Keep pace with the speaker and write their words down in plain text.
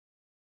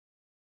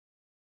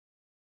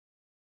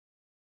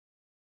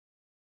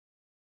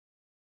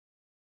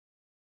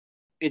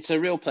it's a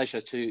real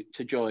pleasure to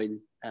join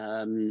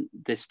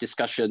this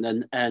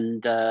discussion,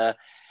 and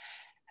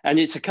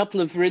it's a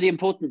couple of really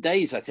important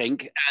days, I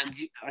think, and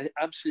I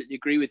absolutely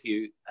agree with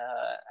you.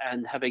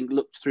 And having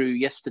looked through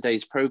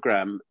yesterday's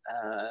program,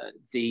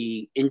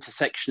 the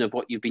intersection of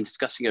what you've been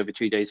discussing over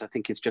 2 days, I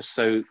think, is just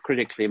so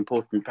critically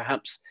important.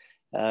 Perhaps,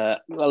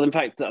 well, in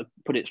fact, I'll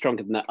put it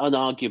stronger than that,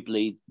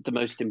 unarguably the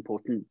most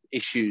important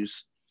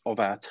issues of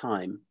our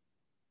time.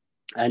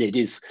 And it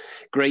is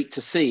great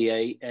to see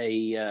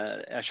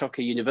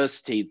Ashoka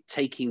University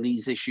taking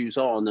these issues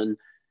on and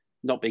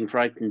not being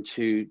frightened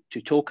to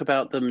talk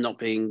about them, not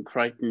being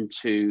frightened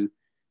to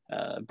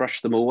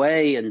brush them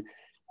away,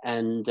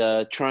 and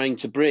trying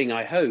to bring,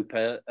 I hope,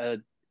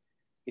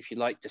 if you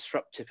like,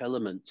 disruptive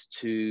element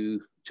to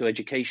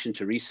education,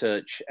 to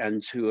research,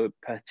 and to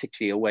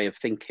particularly a way of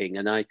thinking.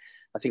 And I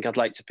think I'd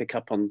like to pick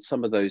up on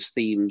some of those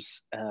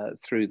themes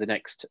through the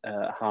next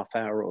half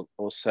hour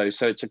or so.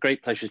 So it's a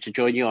great pleasure to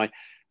join you.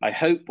 I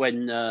hope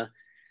when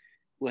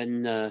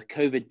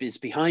COVID is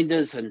behind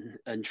us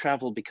and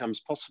travel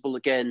becomes possible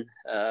again,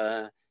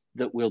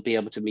 that we'll be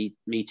able to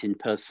meet in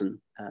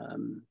person.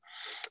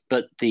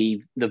 But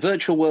the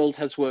virtual world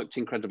has worked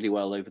incredibly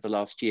well over the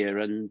last year,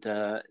 and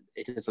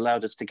it has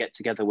allowed us to get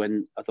together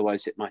when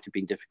otherwise it might have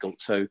been difficult.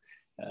 So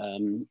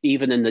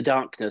even in the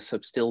darkness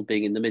of still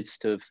being in the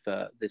midst of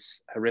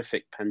this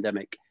horrific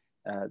pandemic,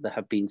 there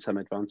have been some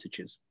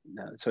advantages.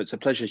 So it's a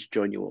pleasure to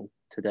join you all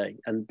today,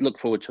 and look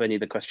forward to any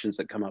of the questions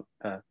that come up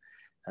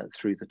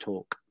through the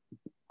talk.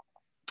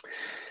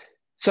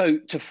 So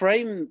to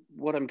frame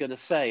what I'm going to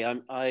say,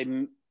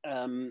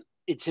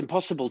 it's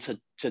impossible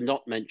to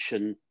not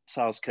mention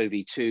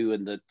SARS-CoV-2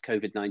 and the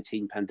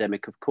COVID-19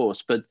 pandemic, of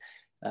course, but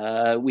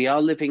we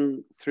are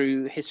living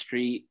through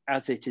history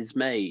as it is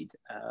made,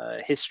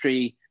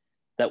 history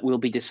that will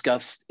be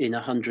discussed in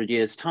 100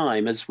 years'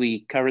 time, as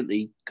we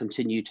currently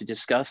continue to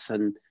discuss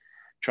and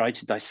try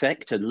to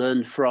dissect and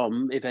learn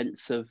from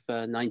events of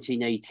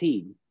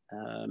 1918.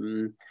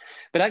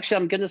 But actually,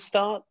 I'm going to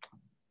start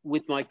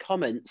with my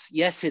comments,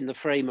 yes, in the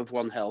frame of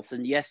One Health,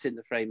 and yes, in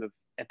the frame of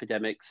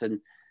epidemics and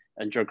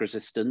drug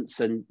resistance,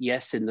 and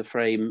yes, in the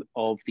frame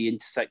of the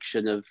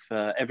intersection of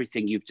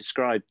everything you've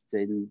described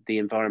in the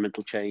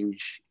environmental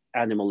change,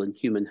 animal and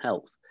human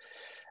health.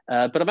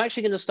 But I'm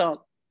actually going to start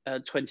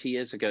 20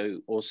 years ago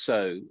or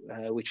so,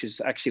 which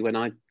is actually when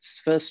I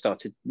first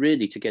started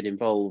really to get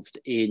involved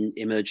in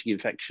emerging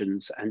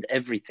infections and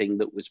everything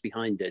that was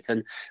behind it.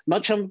 And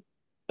much of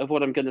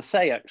what I'm going to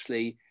say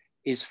actually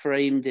is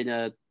framed in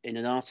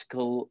an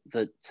article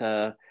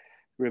that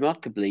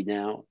remarkably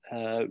now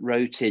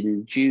wrote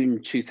in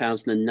June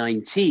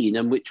 2019,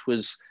 and which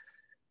was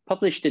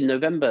published in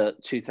November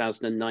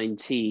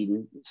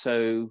 2019,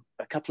 so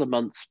a couple of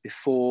months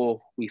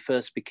before we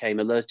first became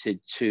alerted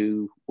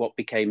to what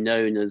became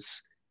known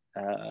as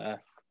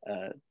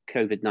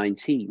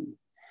COVID-19.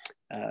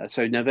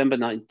 So November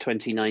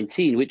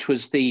 2019, which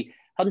was the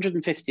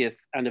 150th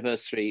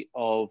anniversary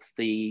of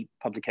the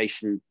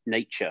publication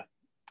Nature.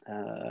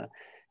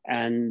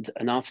 And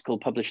an article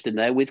published in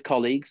there with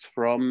colleagues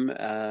from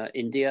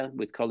India,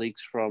 with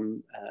colleagues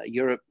from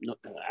Europe,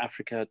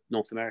 Africa,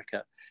 North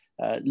America,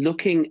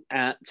 looking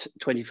at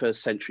 21st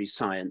century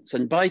science.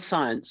 And by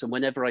science, and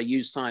whenever I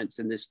use science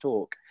in this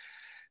talk,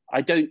 I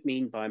don't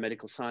mean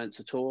biomedical science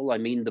at all. I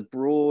mean the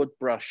broad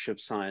brush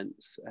of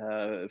science,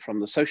 from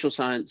the social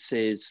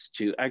sciences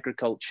to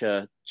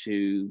agriculture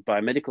to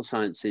biomedical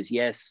sciences,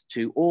 yes,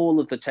 to all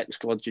of the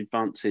technological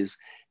advances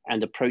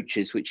and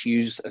approaches which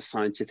use a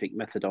scientific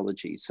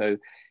methodology. So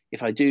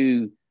if I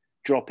do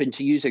drop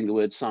into using the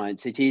word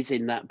science, it is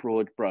in that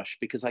broad brush,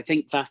 because I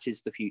think that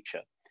is the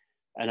future.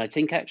 And I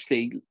think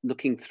actually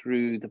looking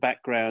through the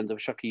background of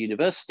Ashoka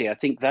University, I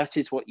think that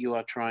is what you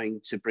are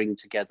trying to bring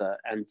together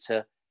and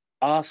to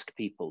ask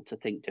people to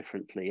think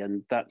differently.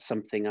 And that's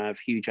something I have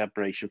huge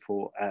admiration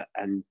for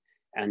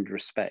and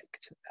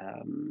respect.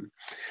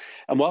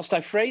 And whilst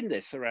I frame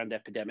this around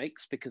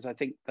epidemics, because I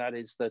think that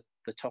is the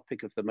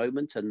topic of the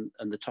moment and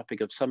the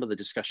topic of some of the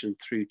discussion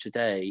through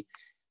today,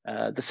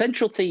 the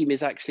central theme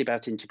is actually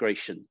about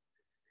integration.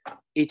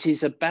 It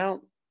is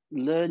about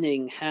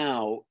learning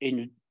how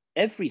in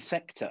every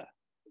sector,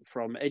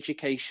 from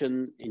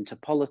education into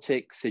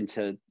politics,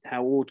 into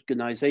how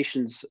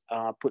organizations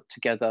are put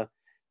together,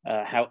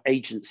 how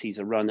agencies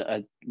are run at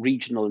a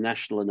regional,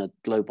 national, and a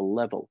global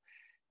level.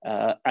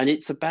 And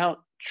it's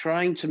about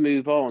trying to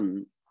move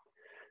on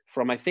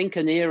from, I think,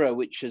 an era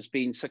which has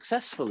been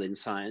successful in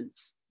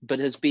science, but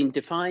has been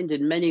defined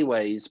in many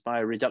ways by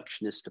a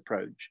reductionist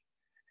approach,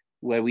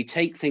 where we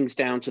take things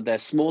down to their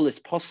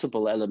smallest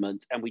possible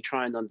element and we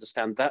try and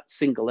understand that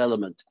single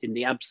element in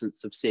the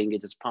absence of seeing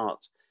it as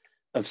part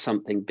of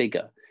something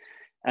bigger.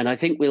 And I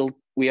think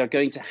we are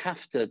going to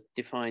have to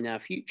define our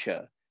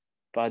future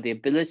by the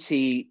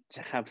ability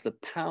to have the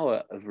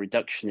power of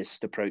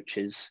reductionist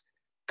approaches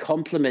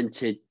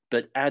complemented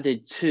but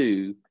added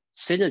to,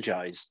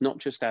 synergized, not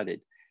just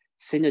added,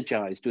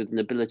 synergized with an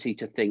ability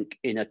to think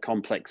in a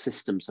complex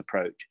systems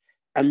approach,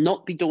 and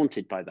not be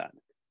daunted by that.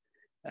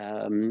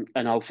 And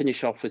I'll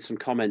finish off with some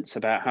comments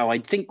about how I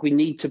think we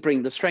need to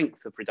bring the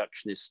strength of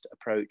reductionist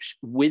approach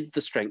with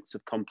the strengths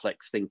of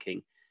complex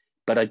thinking.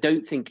 But I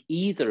don't think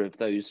either of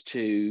those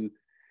two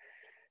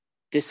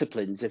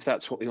disciplines, if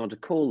that's what we want to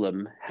call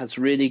them, has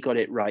really got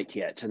it right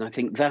yet. And I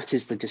think that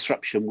is the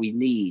disruption we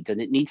need.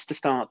 And it needs to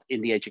start in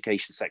the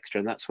education sector.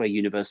 And that's where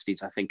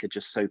universities, I think, are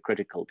just so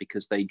critical,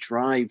 because they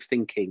drive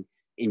thinking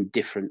in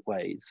different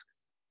ways.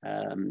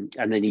 And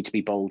they need to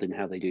be bold in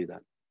how they do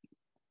that.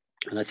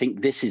 And I think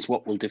this is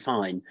what will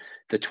define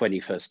the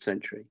 21st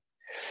century.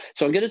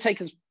 So I'm going to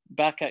take us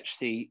back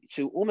actually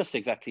to almost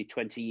exactly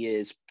 20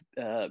 years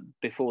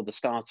before the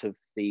start of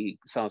the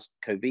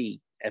SARS-CoV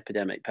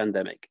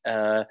pandemic,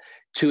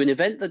 to an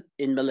event that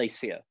in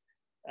Malaysia,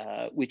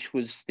 which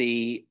was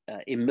the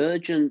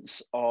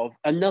emergence of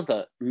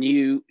another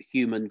new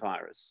human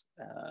virus.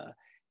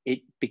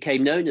 It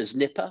became known as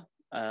Nipah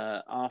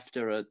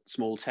after a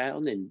small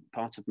town in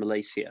part of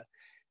Malaysia.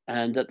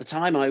 And at the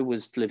time I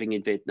was living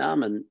in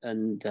Vietnam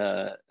and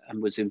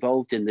was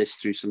involved in this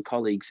through some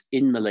colleagues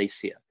in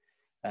Malaysia.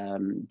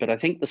 But I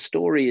think the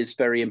story is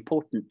very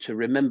important to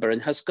remember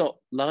and has got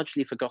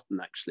largely forgotten,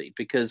 actually,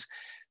 because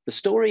the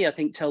story, I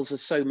think, tells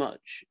us so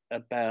much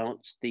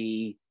about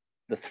the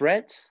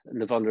threat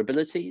and the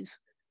vulnerabilities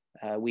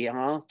we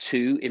are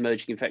to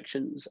emerging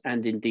infections,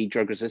 and indeed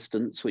drug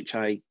resistance, which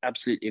I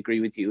absolutely agree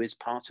with you is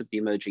part of the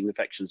emerging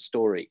infection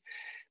story.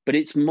 But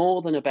it's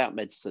more than about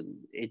medicine.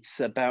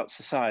 It's about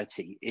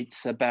society.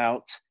 It's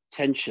about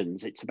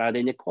tensions. It's about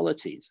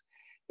inequalities.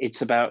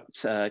 It's about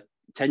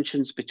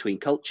tensions between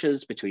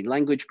cultures, between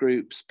language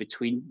groups,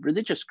 between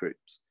religious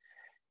groups.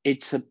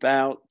 It's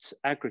about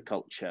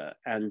agriculture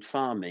and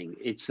farming.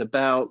 It's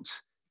about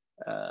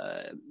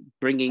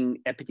bringing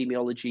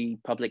epidemiology,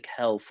 public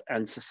health,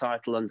 and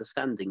societal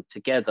understanding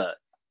together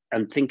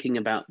and thinking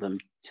about them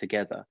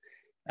together.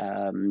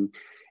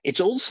 It's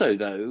also,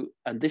 though,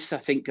 and this I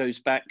think goes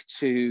back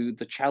to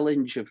the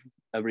challenge of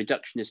a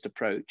reductionist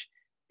approach,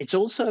 it's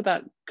also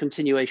about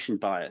continuation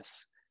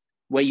bias,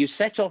 where you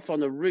set off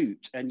on a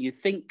route and you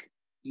think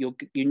you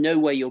know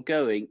where you're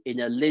going in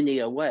a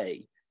linear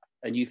way,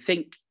 and you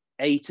think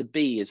A to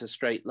B is a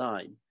straight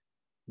line,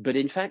 but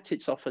in fact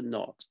it's often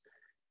not.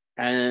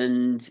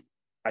 And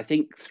I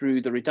think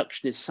through the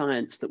reductionist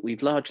science that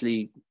we've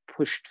largely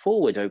pushed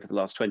forward over the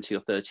last 20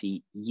 or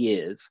 30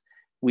 years,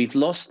 we've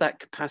lost that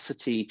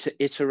capacity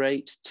to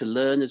iterate, to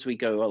learn as we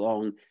go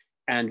along,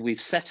 and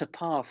we've set a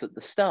path at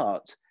the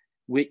start,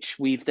 which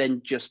we've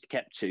then just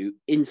kept to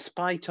in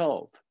spite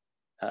of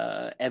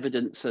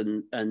evidence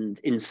and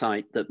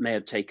insight that may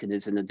have taken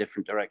us in a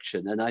different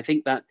direction. And I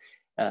think that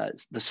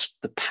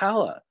the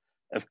power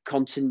of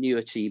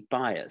continuity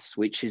bias,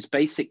 which is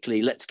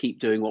basically, let's keep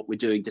doing what we're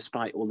doing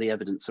despite all the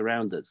evidence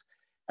around us,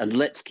 and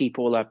let's keep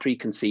all our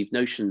preconceived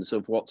notions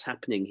of what's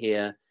happening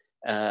here,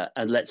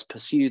 and let's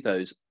pursue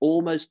those,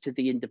 almost to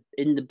the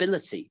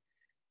inability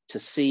to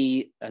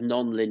see a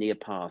non-linear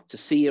path, to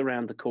see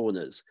around the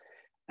corners.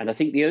 And I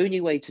think the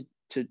only way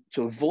to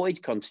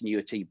avoid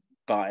continuity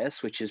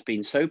bias, which has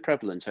been so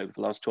prevalent over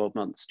the last 12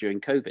 months during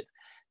COVID,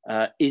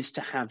 is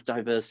to have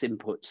diverse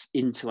inputs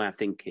into our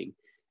thinking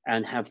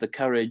and have the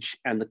courage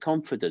and the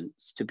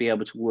confidence to be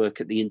able to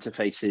work at the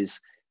interfaces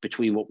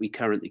between what we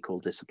currently call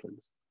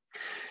disciplines.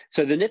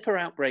 So the Nipah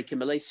outbreak in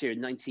Malaysia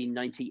in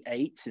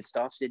 1998, it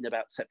started in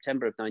about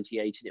September of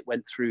 98, and it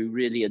went through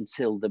really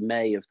until the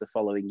May of the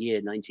following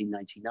year,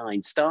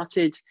 1999,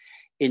 started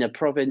in a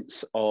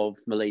province of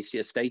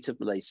Malaysia, state of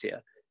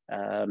Malaysia,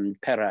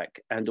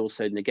 Perak, and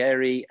also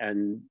Negeri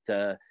and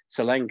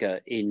Selangor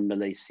in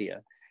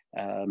Malaysia.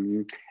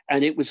 And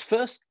it was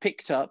first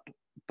picked up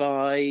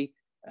by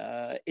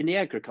in the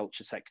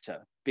agriculture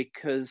sector,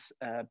 because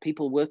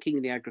people working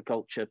in the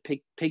agriculture,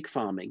 pig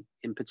farming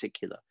in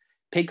particular,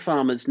 pig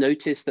farmers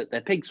noticed that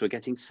their pigs were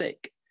getting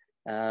sick,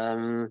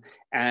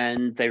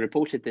 and they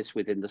reported this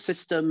within the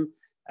system.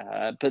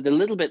 But a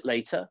little bit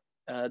later,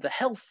 the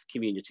health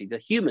community, the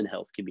human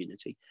health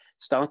community,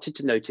 started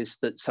to notice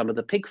that some of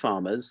the pig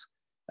farmers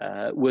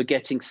were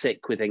getting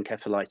sick with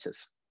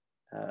encephalitis.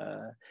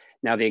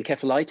 Now, the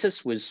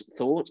encephalitis was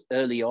thought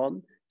early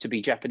on to be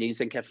Japanese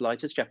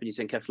encephalitis. Japanese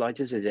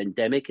encephalitis is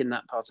endemic in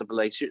that part of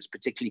Malaysia. It's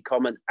particularly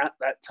common at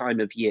that time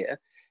of year.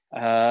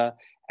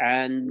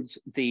 And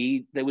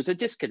there was a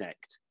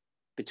disconnect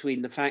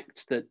between the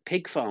fact that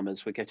pig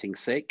farmers were getting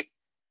sick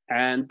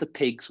and the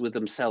pigs were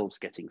themselves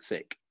getting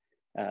sick.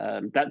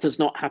 That does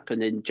not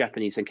happen in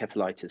Japanese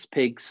encephalitis.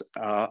 Pigs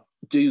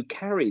do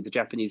carry the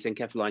Japanese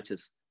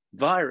encephalitis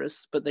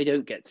virus, but they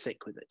don't get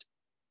sick with it.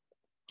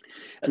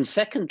 And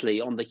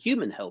secondly, on the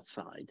human health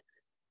side,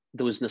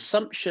 there was an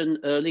assumption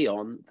early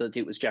on that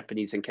it was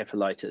Japanese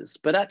encephalitis,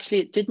 but actually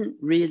it didn't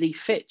really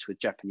fit with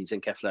Japanese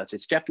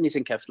encephalitis. Japanese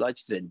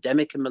encephalitis is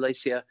endemic in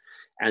Malaysia,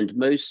 and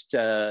most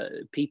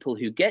people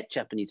who get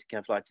Japanese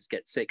encephalitis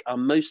get sick are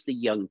mostly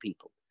young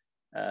people,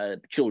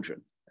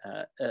 children,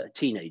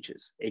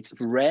 teenagers. It's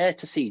rare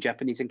to see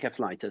Japanese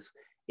encephalitis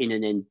in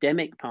an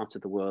endemic part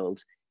of the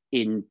world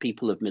in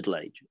people of middle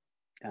age.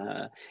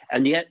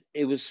 And yet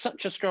it was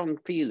such a strong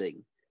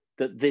feeling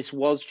that this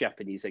was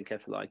Japanese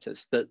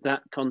encephalitis,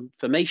 that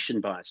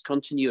confirmation bias,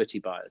 continuity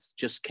bias,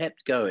 just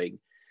kept going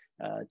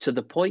to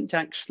the point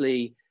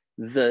actually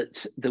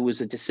that there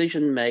was a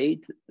decision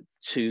made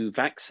to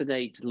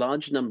vaccinate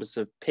large numbers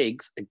of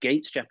pigs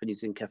against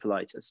Japanese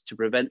encephalitis to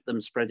prevent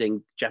them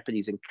spreading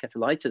Japanese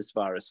encephalitis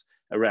virus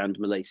around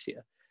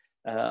Malaysia.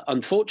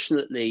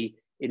 Unfortunately,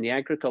 in the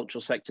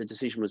agricultural sector, a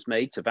decision was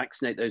made to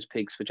vaccinate those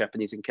pigs for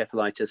Japanese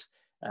encephalitis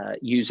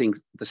using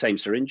the same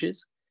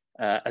syringes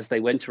as they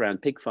went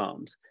around pig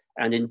farms.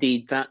 And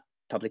indeed, that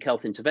public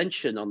health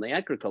intervention on the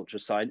agriculture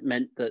side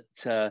meant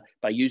that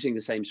by using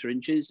the same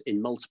syringes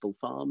in multiple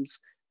farms,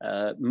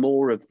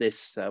 more of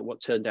this,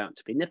 what turned out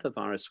to be Nipah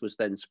virus, was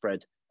then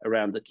spread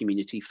around the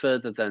community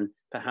further than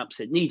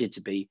perhaps it needed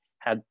to be,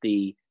 had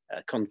the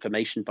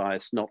confirmation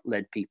bias not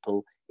led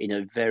people in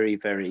a very,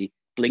 very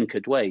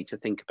blinkered way to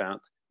think about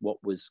what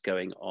was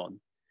going on.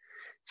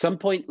 Some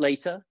point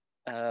later,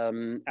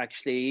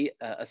 actually,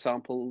 a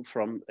sample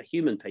from a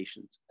human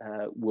patient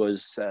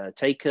was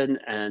taken,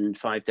 and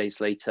 5 days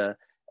later,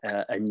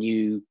 a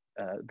new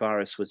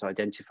virus was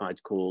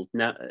identified, called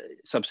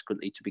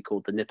subsequently to be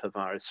called the Nipah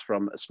virus,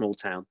 from a small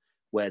town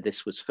where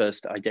this was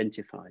first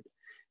identified.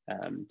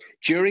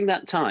 During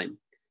that time,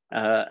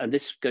 and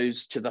this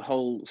goes to the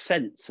whole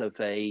sense of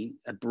a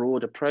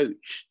broad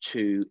approach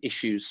to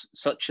issues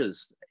such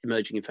as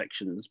emerging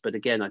infections, but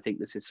again, I think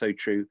this is so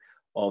true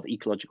of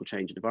ecological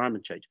change and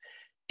environment change.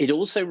 It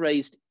also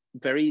raised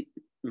very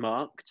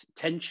marked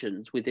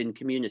tensions within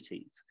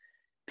communities.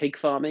 Pig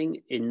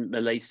farming in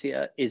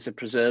Malaysia is a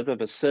preserve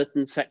of a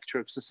certain sector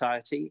of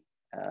society.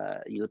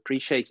 You'll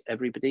appreciate,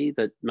 everybody,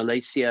 that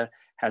Malaysia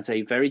has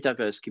a very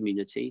diverse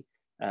community,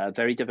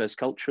 very diverse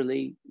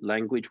culturally,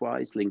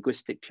 language-wise,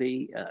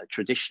 linguistically,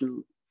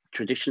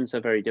 traditions are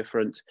very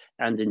different,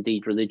 and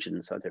indeed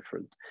religions are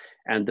different.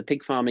 And the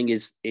pig farming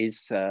is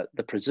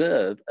the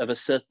preserve of a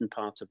certain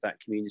part of that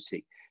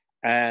community.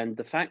 And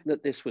the fact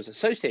that this was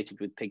associated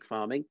with pig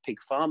farming, pig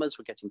farmers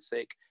were getting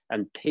sick,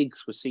 and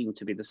pigs were seen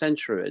to be the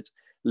center of it,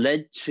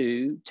 led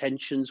to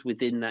tensions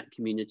within that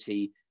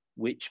community,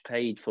 which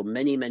paid for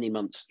many, many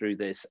months through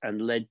this,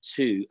 and led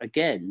to,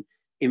 again,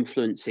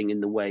 influencing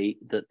in the way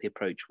that the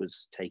approach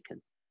was taken.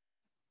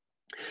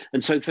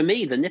 And so for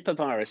me, the Nipah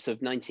virus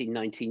of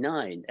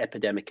 1999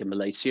 epidemic in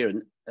Malaysia,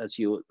 and as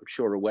you're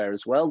sure aware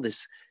as well,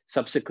 this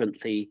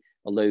subsequently,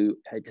 although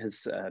it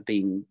has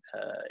been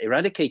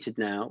eradicated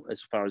now,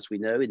 as far as we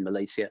know, in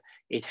Malaysia,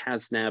 it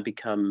has now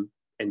become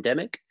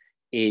endemic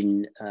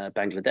in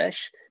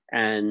Bangladesh.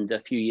 And a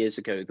few years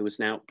ago, there was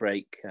an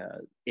outbreak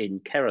in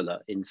Kerala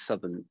in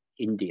southern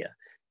India.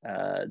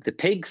 The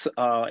pigs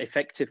are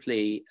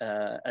effectively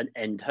an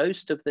end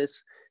host of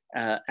this,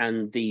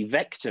 and the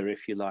vector,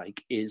 if you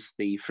like, is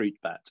the fruit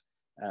bat.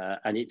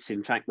 And it's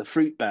in fact the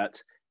fruit bat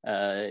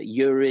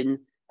urine,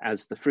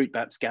 as the fruit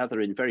bats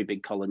gather in very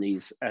big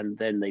colonies, and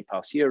then they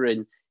pass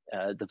urine.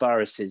 The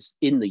virus is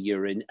in the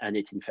urine, and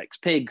it infects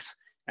pigs,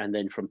 and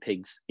then from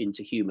pigs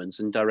into humans,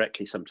 and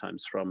directly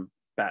sometimes from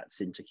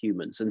bats into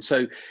humans. And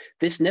so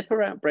this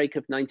Nipah outbreak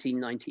of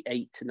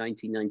 1998 to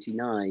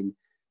 1999,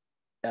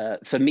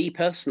 for me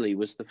personally,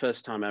 was the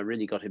first time I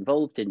really got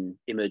involved in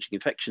emerging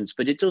infections,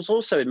 but it was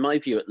also, in my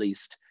view at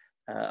least,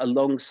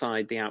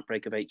 alongside the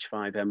outbreak of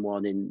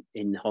H5N1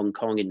 in Hong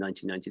Kong in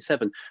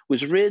 1997,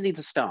 was really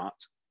the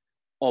start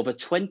of a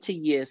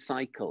 20-year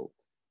cycle,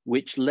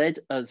 which led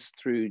us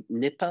through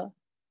Nipah,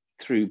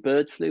 through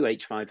bird flu,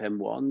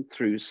 H5N1,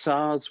 through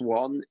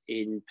SARS-1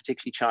 in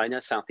particularly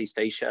China, Southeast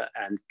Asia,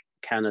 and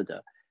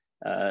Canada,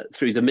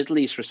 through the Middle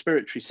East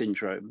respiratory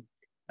syndrome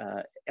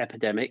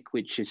epidemic,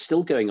 which is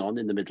still going on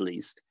in the Middle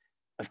East,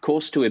 of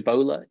course, to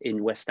Ebola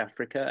in West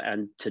Africa,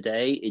 and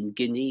today in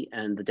Guinea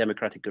and the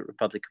Democratic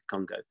Republic of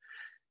Congo,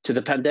 to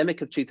the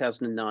pandemic of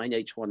 2009,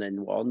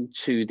 H1N1,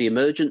 to the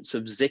emergence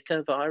of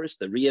Zika virus,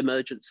 the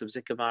re-emergence of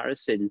Zika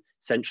virus in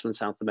Central and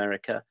South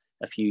America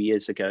a few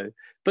years ago,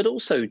 but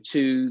also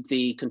to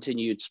the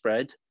continued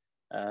spread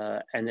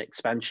and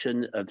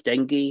expansion of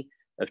dengue,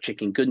 of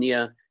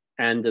chikungunya,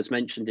 and as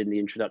mentioned in the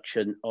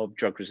introduction, of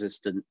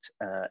drug-resistant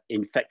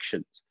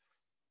infections.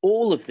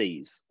 All of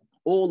these,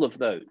 all of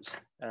those,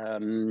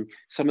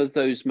 some of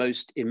those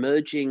most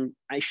emerging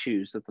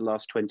issues of the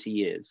last 20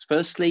 years.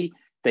 Firstly,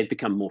 they've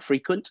become more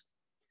frequent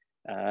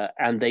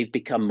and they've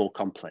become more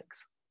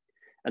complex.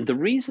 And the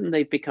reason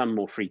they've become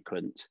more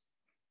frequent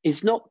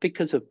is not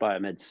because of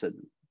biomedicine.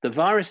 The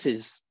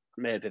viruses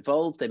may have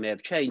evolved, they may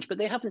have changed, but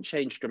they haven't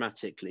changed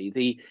dramatically.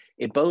 The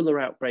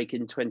Ebola outbreak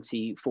in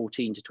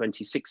 2014 to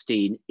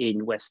 2016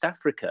 in West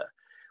Africa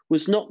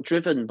was not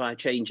driven by a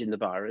change in the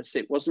virus.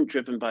 It wasn't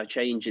driven by a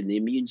change in the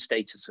immune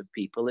status of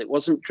people. It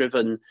wasn't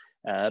driven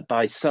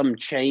by some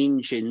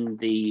change in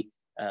the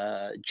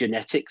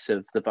genetics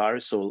of the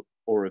virus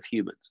or of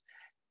humans.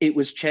 It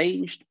was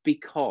changed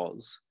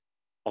because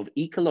of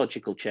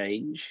ecological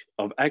change,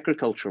 of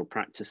agricultural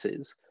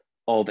practices,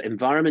 of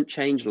environment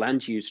change,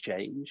 land use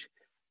change,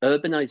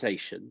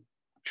 urbanization,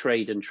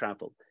 trade and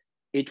travel.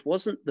 It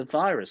wasn't the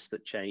virus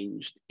that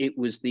changed, it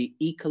was the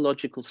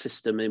ecological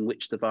system in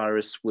which the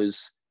virus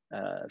was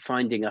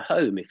finding a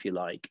home, if you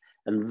like.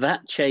 And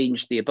that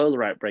changed the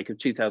Ebola outbreak of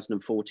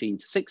 2014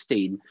 to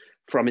 16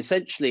 from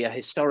essentially a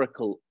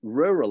historical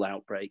rural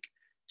outbreak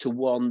to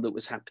one that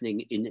was happening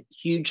in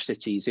huge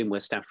cities in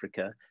West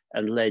Africa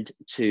and led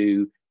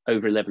to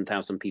over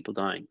 11,000 people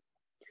dying.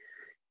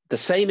 The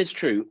same is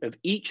true of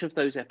each of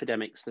those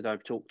epidemics that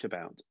I've talked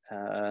about.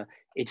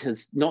 It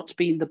has not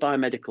been the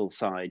biomedical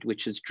side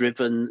which has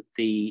driven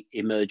the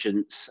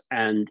emergence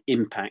and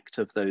impact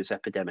of those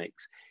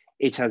epidemics.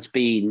 It has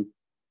been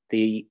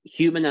the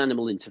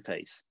human-animal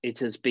interface. It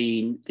has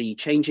been the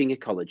changing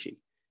ecology.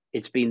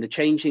 It's been the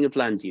changing of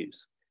land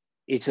use.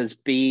 It has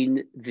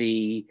been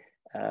the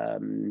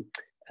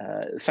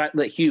fact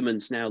that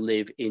humans now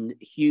live in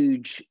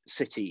huge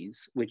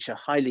cities which are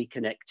highly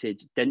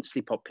connected,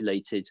 densely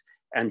populated,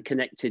 and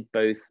connected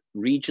both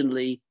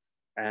regionally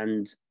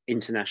and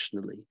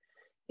internationally.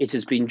 It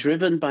has been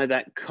driven by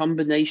that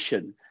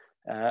combination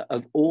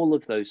of all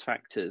of those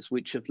factors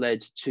which have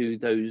led to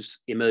those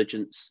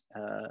emergence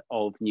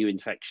of new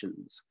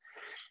infections.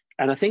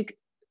 And I think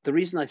the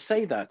reason I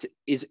say that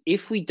is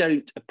if we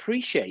don't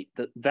appreciate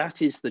that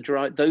that is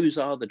those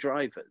are the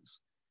drivers,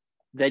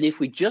 then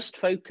if we just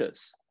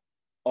focus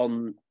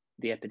on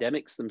the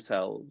epidemics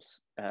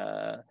themselves,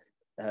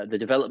 the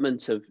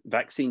development of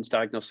vaccines,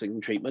 diagnostic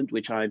and treatment,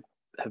 which I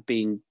have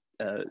been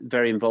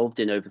very involved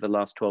in over the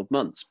last 12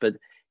 months. But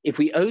if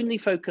we only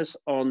focus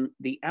on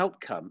the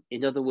outcome,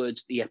 in other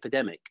words, the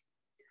epidemic,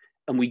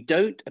 and we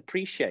don't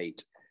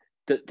appreciate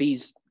that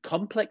these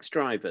complex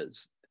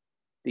drivers,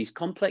 these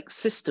complex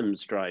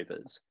systems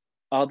drivers,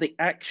 are the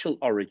actual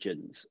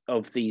origins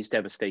of these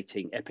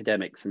devastating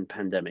epidemics and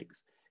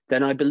pandemics,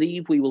 then I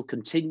believe we will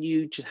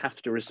continue to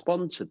have to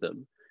respond to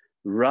them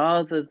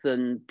rather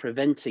than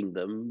preventing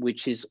them,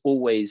 which is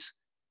always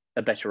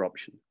a better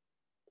option.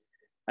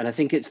 And I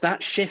think it's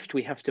that shift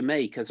we have to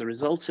make as a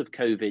result of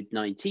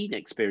COVID-19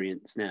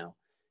 experience now,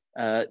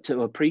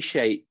 to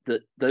appreciate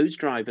that those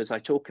drivers I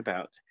talk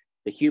about,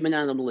 the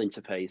human-animal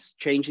interface,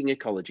 changing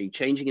ecology,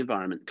 changing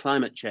environment,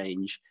 climate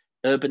change,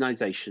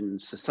 urbanization,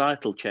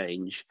 societal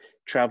change,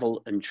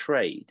 travel and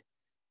trade,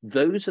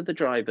 those are the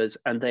drivers,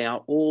 and they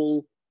are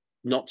all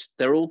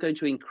they're all going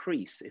to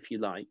increase, if you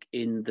like,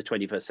 in the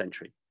 21st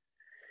century.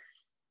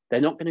 They're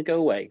not going to go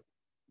away.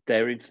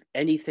 If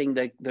anything,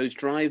 those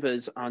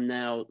drivers are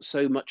now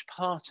so much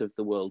part of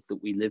the world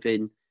that we live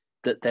in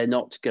that they're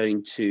not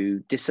going to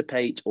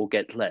dissipate or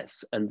get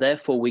less. And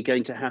therefore, we're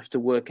going to have to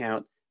work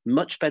out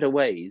much better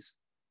ways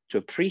to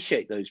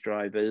appreciate those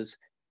drivers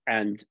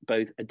and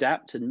both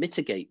adapt and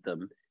mitigate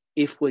them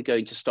if we're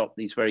going to stop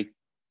these very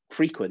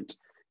frequent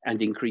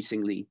and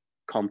increasingly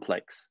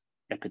complex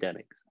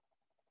epidemics.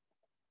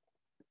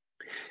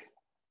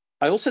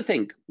 I also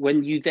think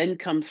when you then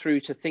come through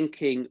to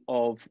thinking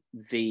of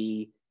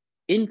the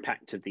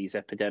impact of these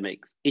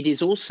epidemics, it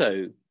is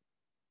also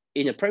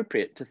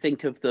inappropriate to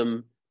think of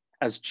them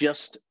as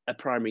just a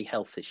primary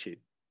health issue.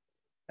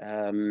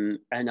 And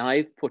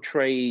I've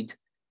portrayed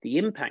the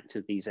impact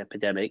of these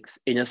epidemics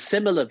in a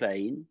similar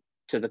vein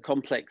to the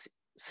complex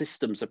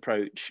systems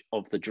approach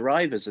of the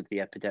drivers of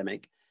the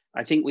epidemic.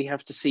 I think we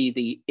have to see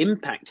the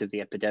impact of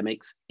the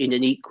epidemics in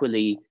an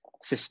equally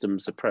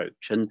systems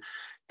approach. And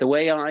the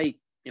way I,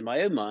 in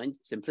my own mind,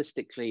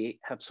 simplistically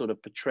have sort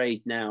of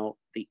portrayed now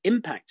the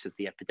impact of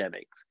the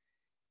epidemics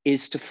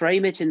is to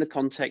frame it in the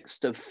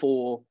context of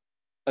 4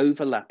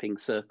 overlapping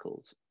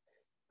circles.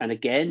 And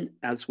again,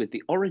 as with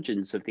the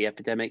origins of the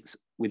epidemics,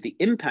 with the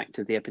impact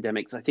of the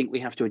epidemics, I think we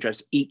have to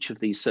address each of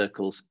these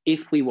circles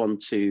if we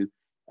want to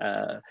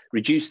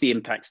reduce the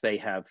impacts they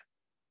have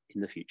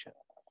in the future.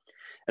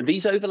 And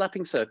these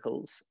overlapping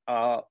circles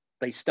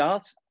they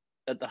start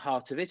at the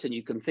heart of it, and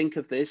you can think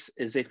of this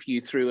as if you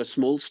threw a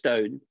small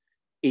stone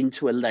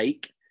into a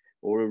lake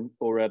or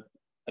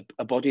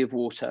a body of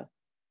water,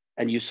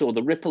 and you saw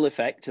the ripple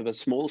effect of a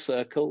small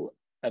circle,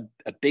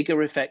 a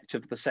bigger effect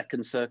of the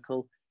second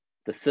circle,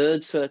 the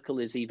third circle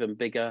is even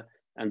bigger,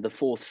 and the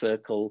fourth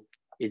circle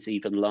is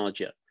even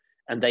larger.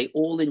 And they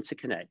all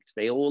interconnect.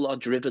 They all are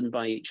driven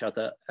by each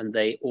other, and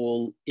they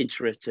all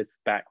iterative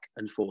back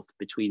and forth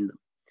between them.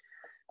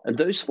 And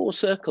those 4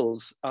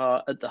 circles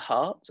are at the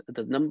heart, at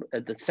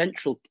the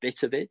central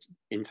bit of it,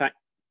 in fact,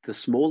 the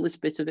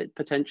smallest bit of it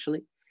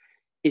potentially,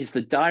 is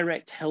the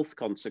direct health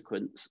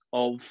consequence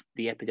of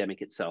the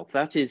epidemic itself.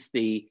 That is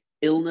the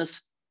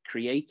illness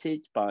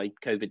created by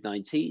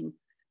COVID-19,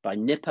 by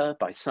Nipah,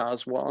 by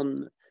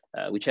SARS-1,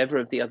 whichever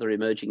of the other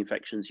emerging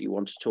infections you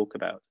want to talk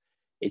about.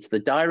 It's the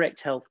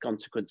direct health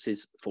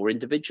consequences for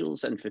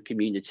individuals and for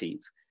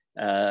communities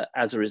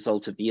as a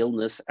result of the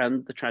illness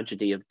and the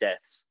tragedy of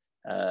deaths,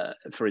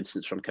 for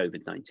instance, from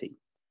COVID-19.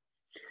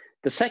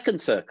 The second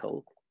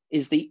circle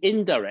is the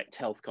indirect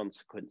health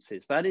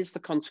consequences. That is the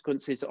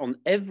consequences on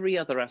every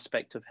other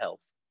aspect of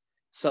health,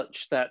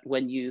 such that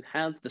when you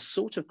have the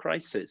sort of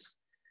crisis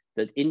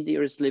that India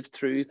has lived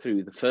through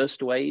the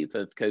first wave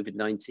of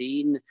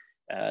COVID-19,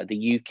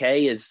 the UK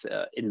is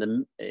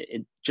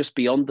just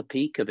beyond the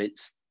peak of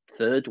its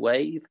third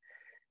wave,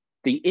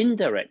 the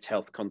indirect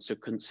health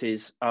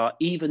consequences are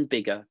even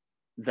bigger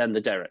than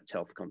the direct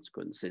health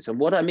consequences. And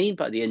what I mean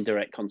by the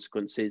indirect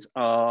consequences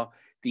are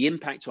the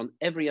impact on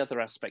every other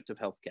aspect of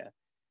healthcare.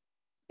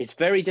 It's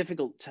very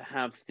difficult to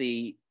have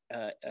the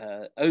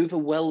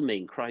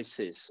overwhelming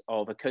crisis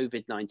of a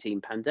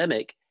COVID-19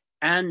 pandemic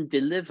and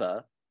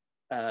deliver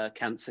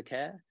cancer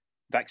care,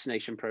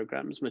 vaccination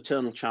programs,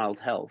 maternal child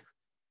health,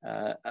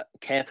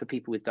 care for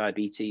people with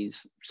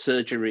diabetes,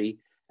 surgery,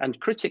 and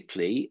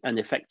critically, and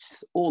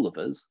affects all of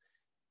us,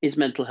 is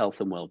mental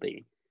health and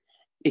well-being.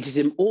 It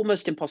is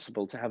almost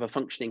impossible to have a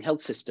functioning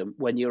health system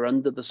when you're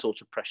under the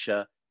sort of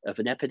pressure of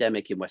an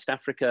epidemic in West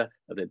Africa,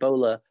 of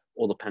Ebola,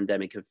 or the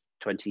pandemic of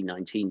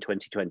 2019,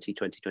 2020,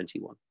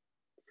 2021.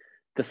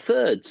 The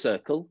third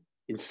circle,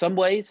 in some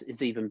ways,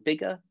 is even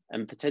bigger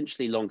and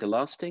potentially longer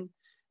lasting,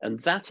 and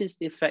that is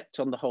the effect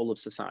on the whole of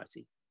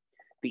society.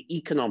 The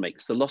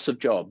economics, the loss of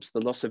jobs,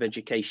 the loss of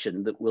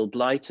education that will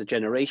blight a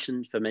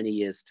generation for many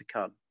years to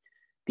come.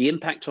 The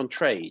impact on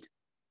trade,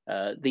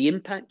 the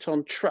impact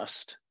on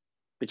trust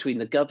between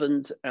the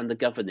governed and the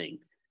governing.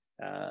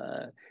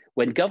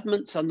 When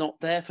governments are not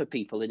there for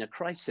people in a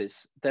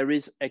crisis, there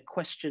is a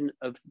question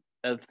of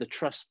the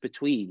trust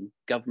between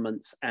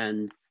governments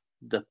and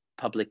the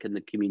public and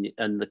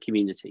the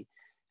community.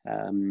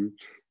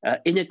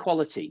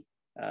 Inequality.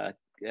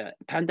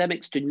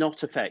 Pandemics do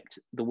not affect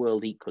the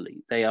world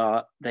equally. They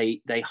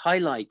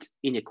highlight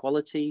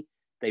inequality,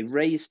 they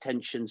raise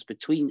tensions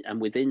between and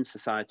within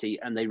society,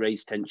 and they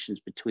raise tensions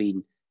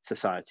between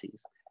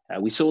societies.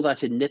 We saw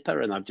that in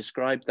Nipah, and I've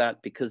described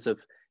that because of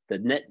the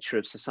nature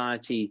of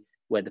society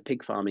where the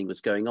pig farming was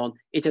going on.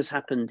 It has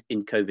happened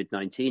in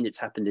COVID-19, it's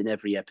happened in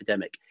every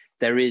epidemic.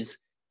 There is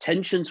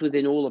tensions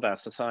within all of our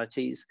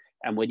societies,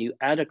 and when you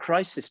add a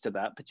crisis to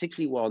that,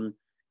 particularly one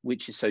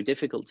which is so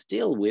difficult to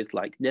deal with,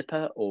 like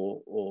Nipah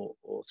or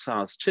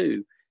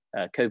SARS-2,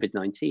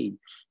 COVID-19,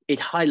 it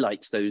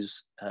highlights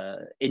those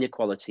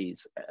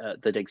inequalities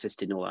that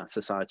exist in all our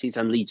societies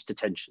and leads to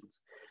tensions.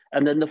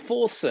 And then the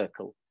fourth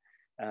circle,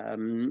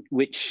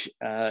 which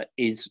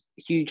is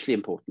hugely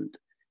important,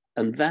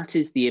 and that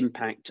is the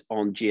impact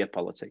on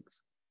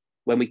geopolitics.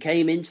 When we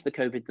came into the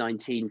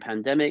COVID-19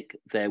 pandemic,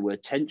 there were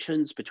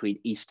tensions between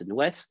East and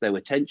West, there were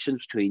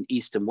tensions between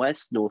East and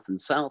West, North and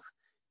South,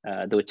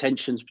 there were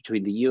tensions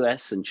between the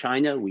US and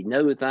China, we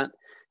know that,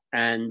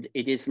 and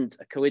it isn't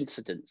a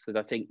coincidence that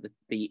I think that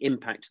the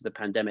impact of the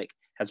pandemic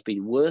has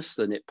been worse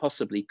than it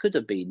possibly could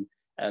have been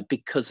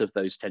because of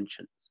those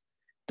tensions.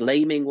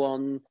 Blaming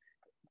one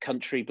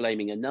country,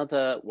 blaming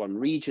another, one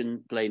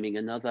region blaming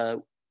another,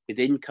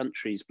 within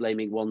countries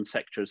blaming one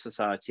sector of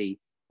society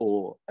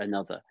or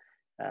another.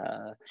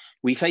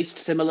 We faced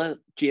similar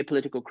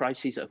geopolitical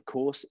crises, of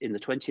course, in the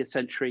 20th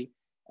century,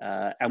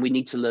 and we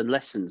need to learn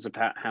lessons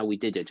about how we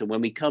did it. And when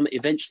we come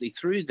eventually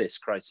through this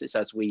crisis,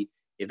 as we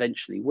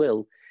eventually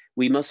will,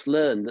 we must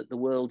learn that the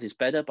world is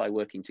better by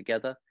working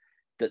together,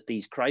 that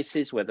these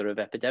crises, whether of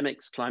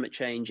epidemics, climate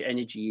change,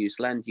 energy use,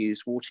 land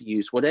use, water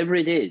use, whatever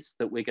it is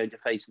that we're going to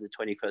face in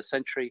the 21st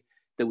century,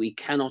 that we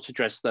cannot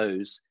address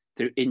those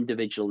through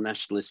individual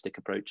nationalistic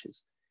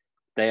approaches.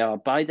 They are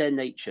by their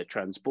nature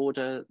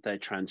transborder, they're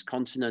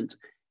transcontinent,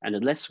 and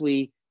unless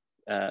we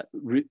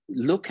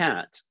look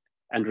at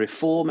and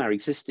reform our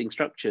existing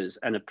structures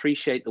and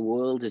appreciate the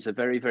world is a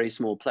very, very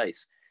small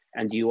place,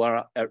 and you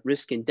are at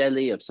risk in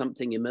Delhi of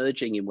something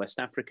emerging in West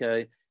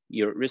Africa,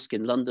 you're at risk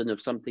in London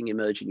of something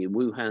emerging in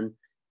Wuhan,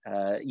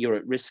 you're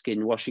at risk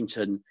in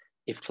Washington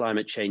if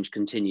climate change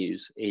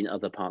continues in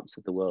other parts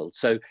of the world.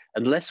 So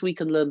unless we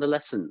can learn the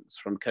lessons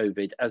from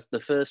COVID as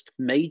the first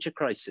major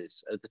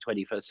crisis of the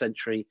 21st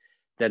century,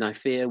 then I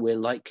fear we're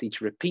likely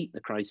to repeat the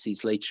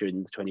crises later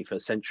in the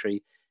 21st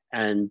century.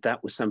 And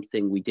that was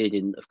something we did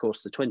in, of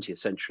course, the 20th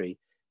century,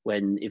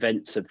 when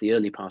events of the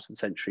early part of the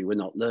century were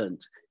not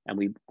learned, and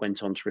we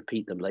went on to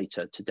repeat them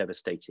later to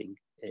devastating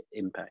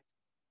impact.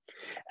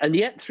 And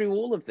yet through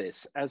all of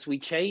this, as we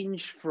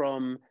change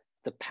from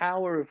the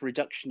power of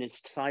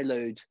reductionist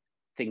siloed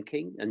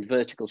thinking and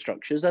vertical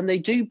structures, and they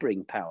do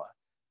bring power,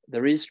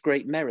 there is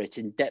great merit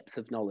in depth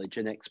of knowledge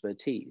and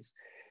expertise.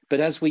 But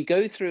as we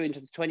go through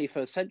into the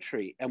 21st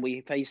century and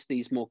we face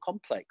these more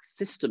complex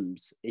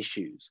systems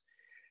issues,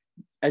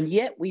 and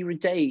yet we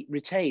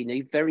retain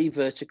a very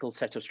vertical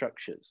set of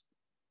structures.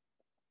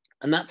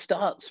 And that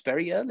starts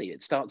very early.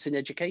 It starts in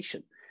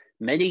education.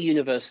 Many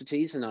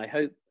universities, and I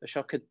hope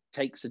Ashoka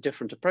takes a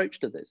different approach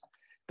to this,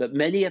 but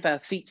many of our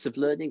seats of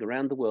learning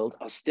around the world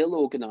are still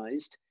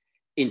organized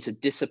into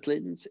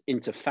disciplines,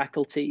 into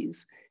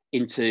faculties,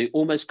 into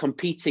almost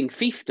competing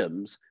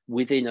fiefdoms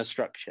within a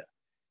structure.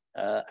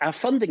 Our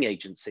funding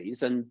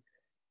agencies, and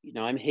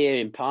I'm here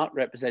in part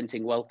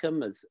representing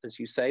Wellcome, as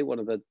you say, one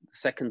of the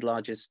second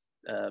largest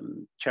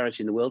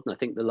charity in the world, and I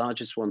think the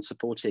largest one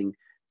supporting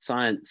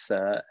science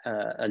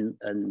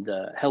and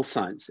health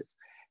sciences.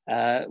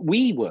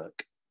 We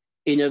work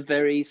in a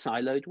very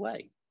siloed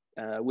way.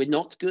 We're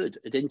not good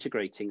at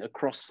integrating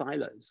across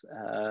silos.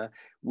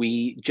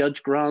 We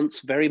judge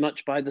grants very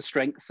much by the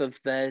strength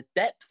of their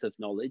depth of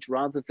knowledge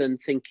rather than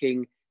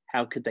thinking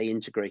how could they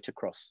integrate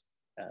across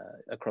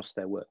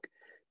their work.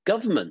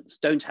 Governments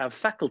don't have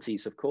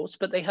faculties, of course,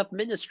 but they have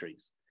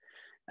ministries.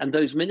 And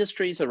those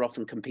ministries are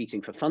often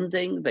competing for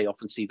funding. They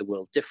often see the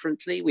world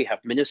differently. We have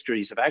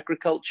ministries of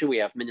agriculture, we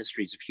have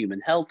ministries of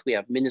human health, we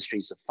have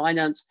ministries of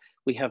finance,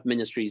 we have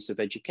ministries of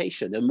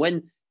education. And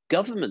when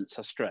governments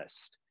are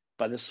stressed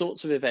by the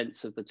sorts of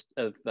events of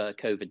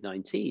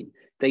COVID-19,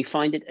 they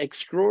find it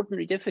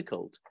extraordinarily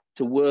difficult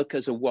to work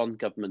as a one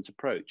government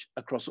approach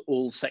across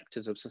all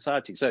sectors of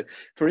society. So,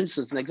 for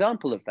instance, an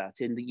example of that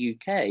in the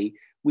UK,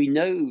 we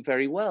know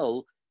very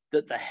well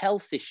that the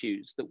health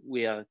issues that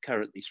we are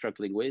currently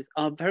struggling with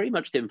are very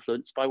much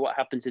influenced by what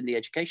happens in the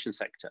education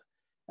sector.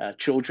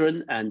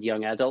 Children and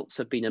young adults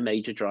have been a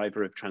major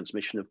driver of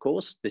transmission, of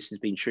course. This has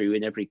been true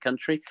in every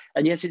country,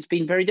 and yet it's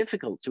been very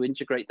difficult to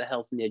integrate the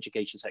health and the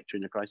education sector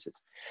in a crisis.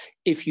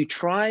 If you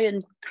try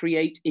and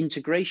create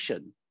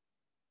integration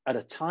at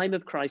a time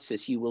of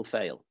crisis, you will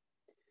fail,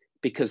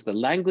 because the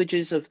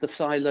languages of the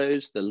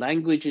silos, the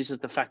languages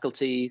of the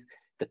faculty,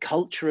 the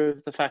culture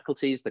of the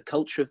faculties, the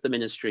culture of the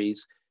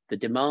ministries, the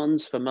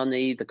demands for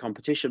money, the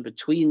competition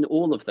between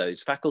all of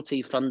those,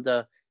 faculty,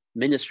 funder,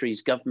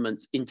 ministries,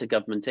 governments,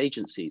 intergovernment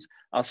agencies,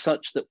 are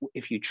such that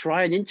if you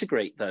try and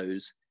integrate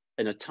those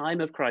in a time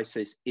of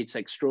crisis, it's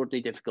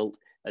extraordinarily difficult.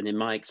 And in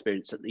my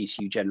experience, at least,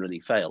 you generally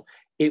fail.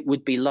 It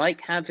would be like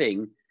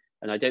having,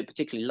 and I don't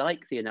particularly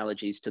like the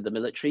analogies to the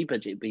military,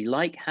 but it'd be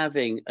like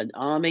having an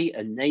army,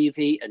 a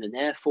navy, and an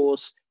air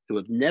force who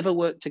have never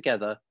worked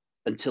together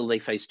until they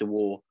faced a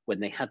war when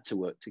they had to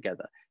work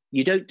together.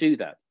 You don't do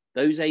that.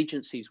 Those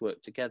agencies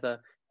work together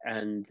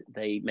and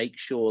they make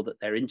sure that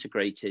they're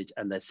integrated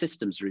and their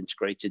systems are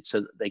integrated so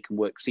that they can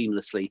work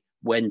seamlessly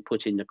when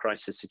put in a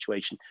crisis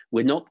situation.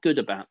 We're not good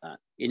about that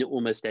in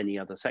almost any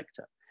other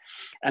sector.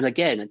 And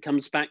again, it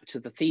comes back to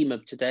the theme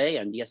of today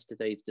and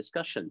yesterday's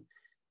discussion.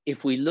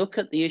 If we look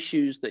at the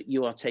issues that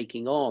you are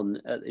taking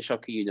on at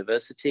Ashoka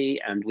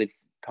University and with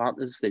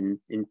partners in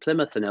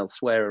Plymouth and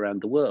elsewhere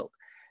around the world,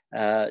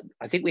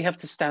 I think we have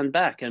to stand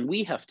back, and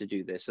we have to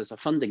do this as a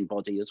funding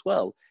body as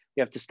well. We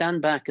have to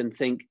stand back and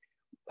think,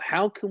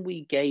 how can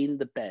we gain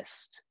the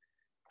best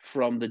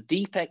from the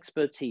deep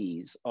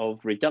expertise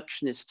of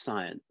reductionist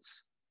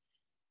science?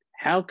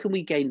 How can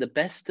we gain the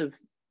best of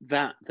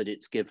that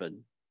it's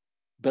given,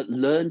 but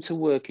learn to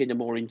work in a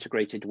more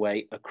integrated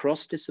way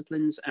across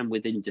disciplines and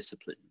within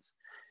disciplines?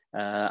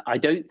 I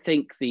don't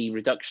think the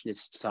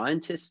reductionist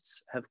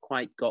scientists have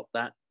quite got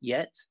that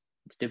yet.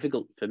 It's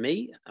difficult for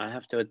me, I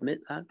have to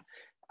admit that.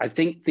 I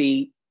think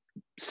the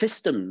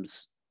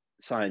systems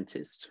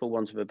scientists, for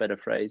want of a better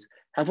phrase,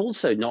 have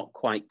also not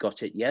quite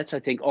got it yet. I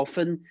think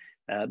often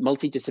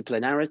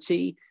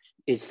multidisciplinarity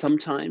is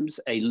sometimes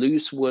a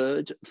loose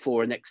word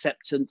for an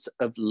acceptance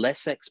of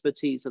less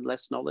expertise and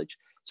less knowledge.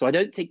 So I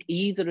don't think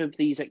either of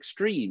these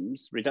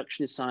extremes,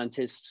 reductionist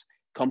scientists,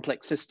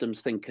 complex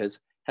systems thinkers,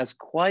 has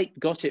quite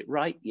got it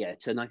right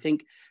yet. And I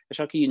think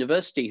Ashoka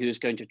University, who is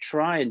going to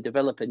try and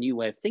develop a new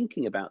way of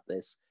thinking about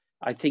this,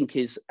 I think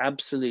is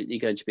absolutely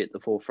going to be at the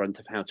forefront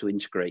of how to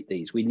integrate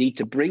these. We need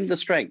to bring the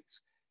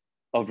strengths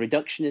of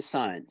reductionist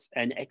science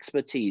and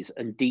expertise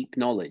and deep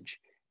knowledge,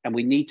 and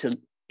we need to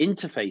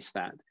interface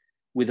that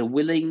with a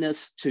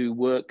willingness to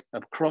work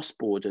across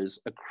borders,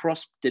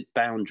 across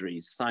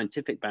boundaries,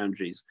 scientific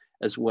boundaries,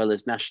 as well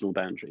as national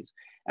boundaries,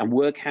 and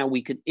work how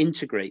we can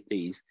integrate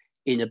these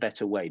in a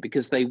better way,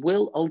 because they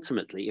will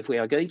ultimately, if we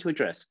are going to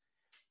address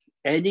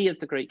any of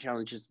the great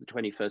challenges of the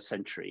 21st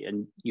century,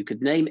 and you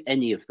could name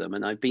any of them,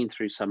 and I've been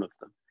through some of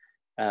them,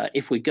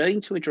 if we're going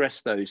to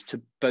address those,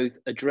 to both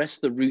address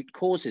the root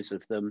causes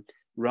of them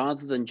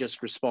rather than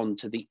just respond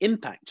to the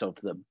impact of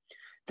them,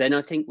 then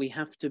I think we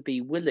have to be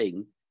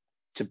willing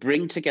to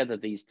bring together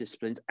these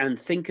disciplines and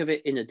think of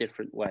it in a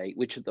different way,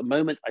 which at the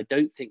moment, I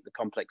don't think the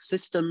complex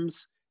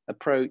systems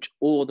approach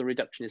or the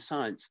reductionist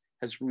science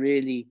has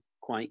really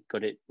quite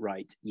got it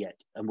right yet.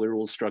 And we're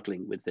all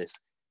struggling with this.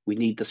 We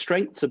need the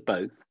strengths of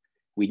both.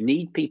 We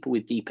need people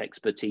with deep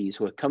expertise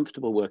who are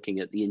comfortable working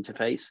at the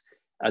interface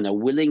and are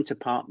willing to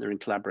partner and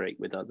collaborate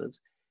with others.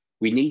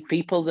 We need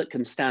people that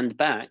can stand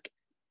back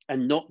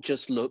and not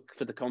just look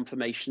for the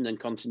confirmation and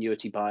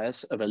continuity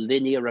bias of a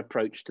linear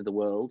approach to the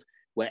world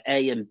where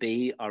A and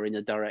B are in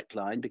a direct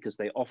line, because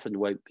they often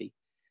won't be.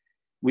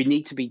 We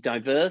need to be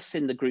diverse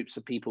in the groups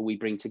of people we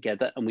bring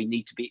together, and we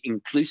need to be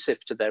inclusive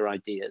to their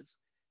ideas.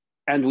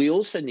 And we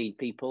also need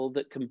people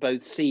that can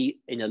both see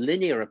in a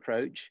linear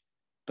approach,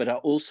 but are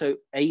also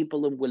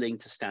able and willing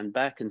to stand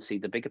back and see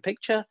the bigger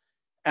picture,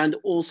 and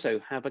also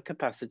have a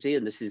capacity,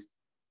 and this is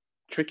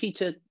tricky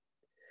to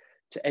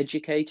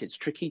educate, it's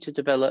tricky to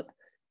develop,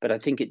 but I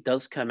think it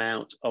does come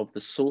out of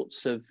the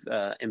sorts of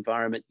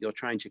environment you're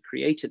trying to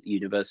create at the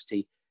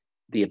university,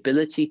 the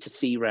ability to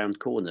see round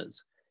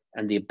corners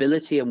and the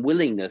ability and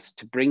willingness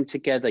to bring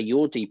together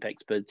your deep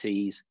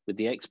expertise with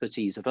the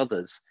expertise of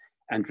others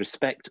and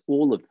respect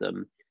all of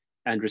them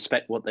and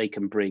respect what they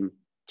can bring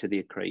to the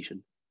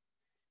equation.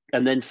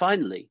 And then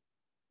finally,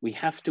 we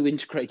have to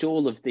integrate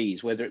all of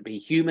these, whether it be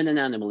human and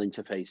animal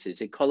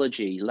interfaces,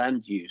 ecology,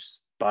 land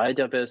use,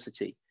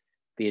 biodiversity,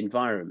 the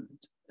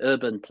environment,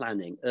 urban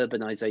planning,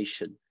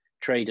 urbanization,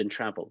 trade and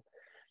travel.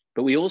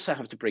 But we also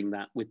have to bring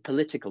that with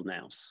political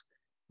nous.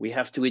 We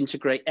have to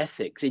integrate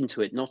ethics into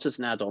it, not as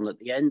an add-on at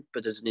the end,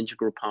 but as an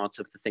integral part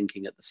of the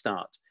thinking at the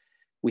start.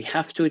 We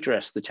have to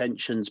address the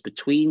tensions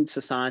between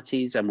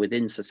societies and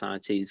within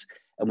societies,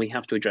 and we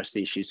have to address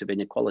the issues of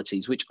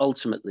inequalities, which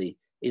ultimately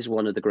is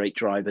one of the great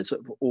drivers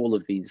of all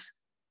of these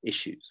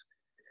issues.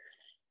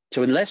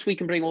 So unless we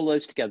can bring all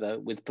those together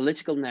with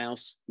political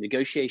nous,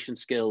 negotiation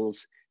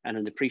skills, and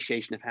an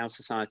appreciation of how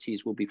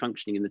societies will be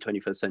functioning in the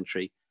 21st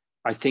century,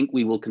 I think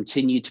we will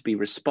continue to be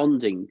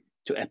responding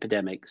to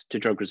epidemics, to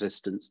drug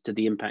resistance, to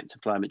the impact of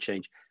climate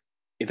change.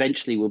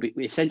 Essentially, we'll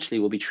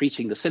be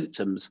treating the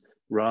symptoms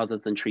rather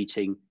than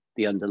treating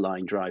the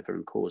underlying driver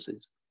and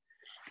causes.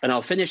 And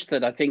I'll finish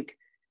that I think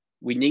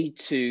we need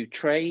to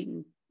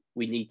train,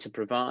 we need to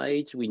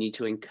provide, we need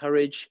to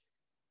encourage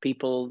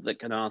people that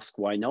can ask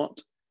why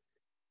not,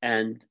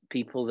 and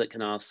people that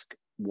can ask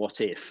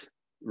what if,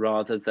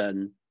 rather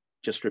than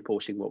just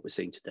reporting what we're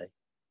seeing today.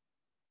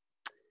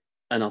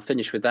 And I'll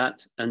finish with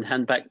that and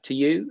hand back to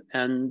you,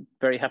 and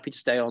very happy to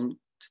stay on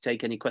to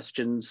take any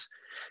questions,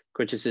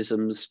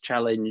 criticisms,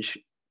 challenge,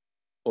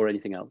 or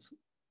anything else.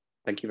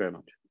 Thank you very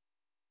much.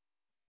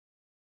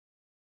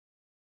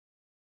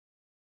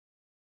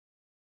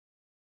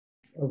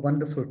 A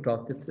wonderful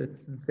talk.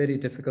 It's very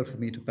difficult for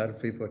me to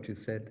paraphrase what you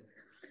said.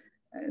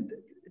 And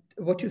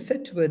what you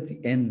said towards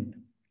the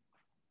end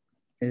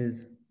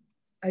is,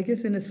 I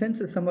guess, in a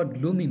sense, a somewhat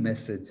gloomy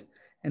message.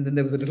 And then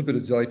there was a little bit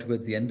of joy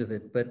towards the end of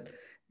it. But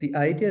the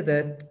idea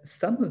that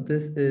some of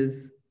this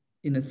is,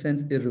 in a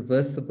sense,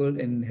 irreversible and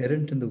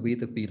inherent in the way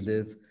that we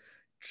live,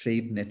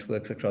 trade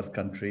networks across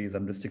countries,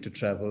 unrestricted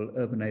travel,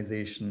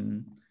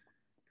 urbanization,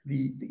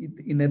 the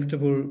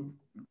inevitable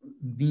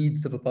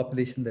needs of a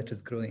population that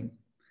is growing.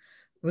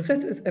 Was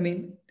that, I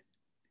mean,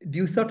 do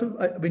you sort of,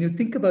 when you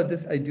think about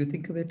this, do you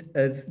think of it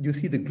as, do you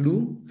see the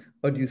gloom,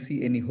 or do you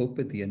see any hope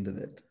at the end of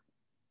it?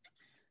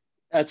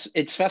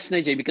 It's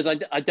fascinating because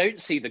I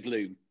don't see the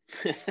gloom.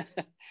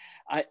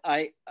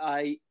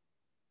 I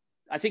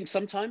think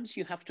sometimes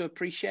you have to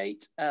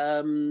appreciate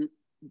the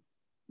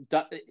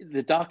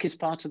darkest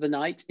part of the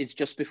night is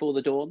just before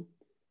the dawn.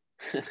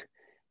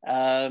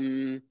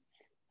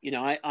 You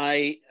know,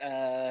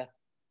 I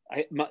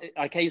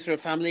came through a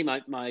family.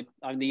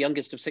 I'm the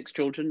youngest of 6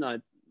 children.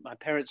 My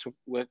parents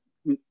were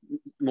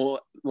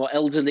more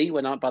elderly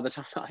by the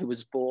time I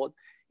was born.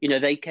 You know,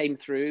 they came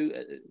through.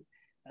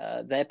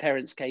 Their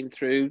parents came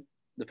through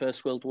the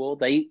First World War.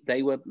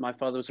 My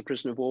father was a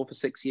prisoner of war for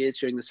 6 years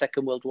during the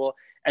Second World War,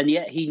 and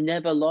yet he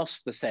never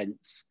lost the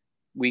sense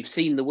we've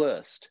seen the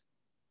worst,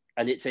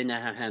 and it's in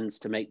our hands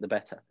to make the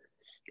better.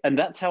 And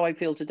that's how I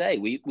feel today.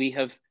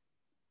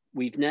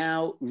 We've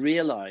now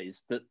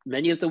realized that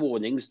many of the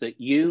warnings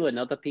that you and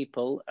other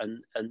people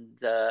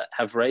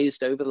have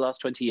raised over the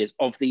last 20 years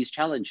of these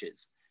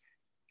challenges,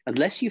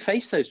 unless you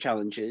face those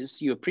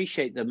challenges, you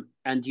appreciate them,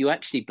 and you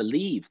actually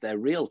believe they're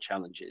real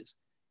challenges,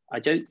 I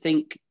don't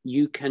think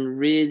you can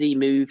really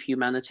move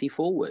humanity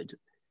forward.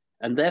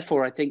 And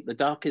therefore, I think the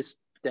darkest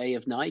day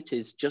of night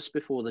is just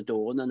before the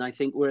dawn. And I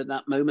think we're at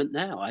that moment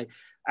now. I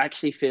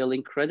actually feel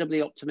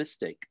incredibly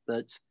optimistic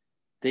that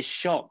this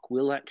shock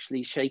will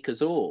actually shake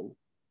us all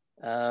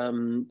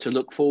to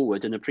look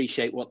forward and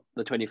appreciate what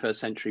the 21st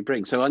century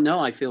brings. So I know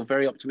I feel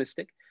very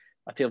optimistic.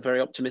 I feel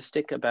very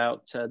optimistic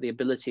about the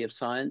ability of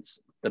science,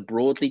 the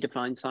broadly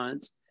defined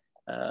science,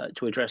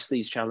 to address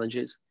these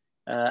challenges.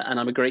 And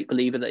I'm a great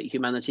believer that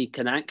humanity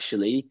can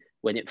actually,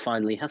 when it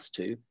finally has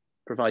to,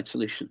 provide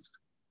solutions.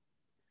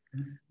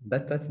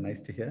 That's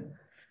nice to hear.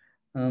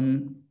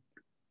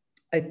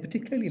 I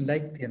particularly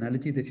like the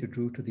analogy that you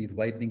drew to these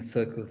widening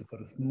circles. You've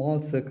got a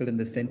small circle in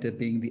the center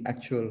being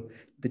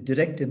the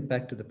direct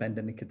impact of the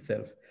pandemic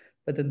itself.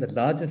 But then the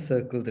larger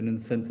circles, and in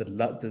a sense,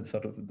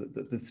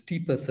 the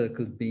steeper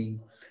circles being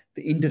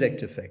the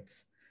indirect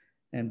effects.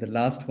 And the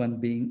last one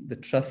being the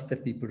trust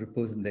that people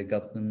repose in their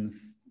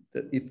governments,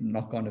 if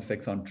knock-on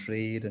effects on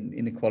trade and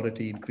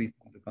inequality increasing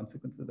as a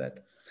consequence of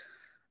that.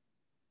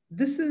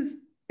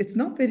 It's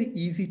not very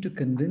easy to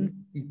convince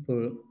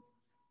people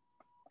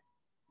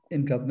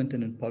in government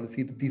and in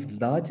policy that these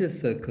larger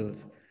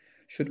circles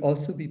should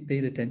also be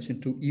paid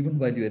attention to, even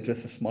while you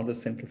address a smaller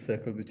central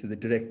circle, which is a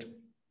direct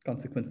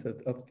consequence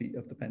of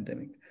the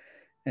pandemic.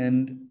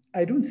 And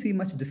I don't see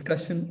much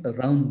discussion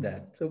around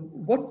that. So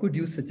what would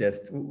you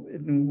suggest?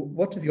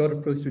 What is your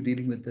approach to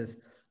dealing with this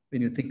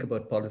when you think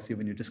about policy,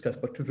 when you discuss,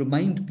 but to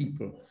remind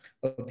people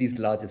of these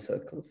larger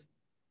circles?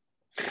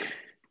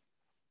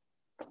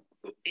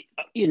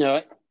 You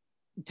know,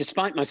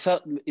 despite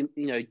myself,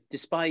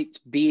 despite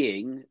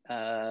being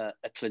a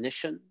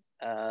clinician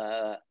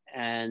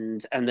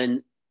and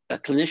then a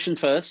clinician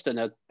first and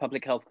a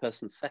public health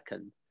person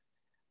second,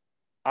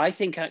 I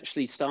think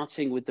actually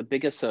starting with the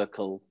bigger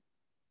circle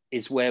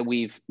is where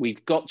we've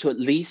got to at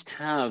least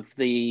have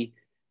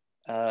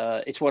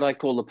it's what I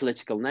call the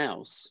political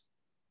nous,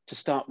 to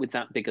start with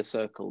that bigger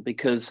circle,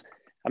 because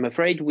I'm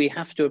afraid we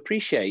have to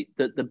appreciate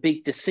that the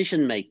big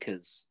decision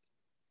makers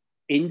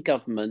in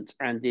government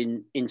and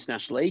in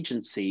international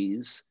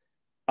agencies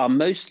are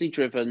mostly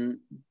driven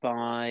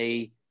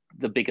by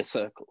the bigger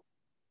circle.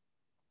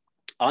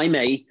 I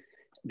may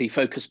be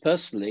focused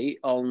personally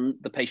on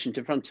the patient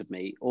in front of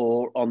me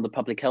or on the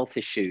public health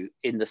issue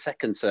in the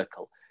second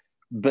circle.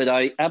 But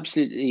I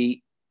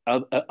absolutely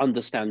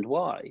understand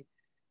why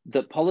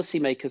that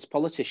policymakers,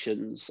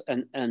 politicians,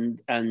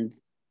 and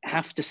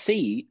have to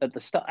see at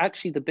the start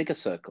actually the bigger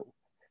circle,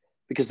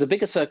 because the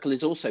bigger circle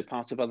is also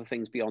part of other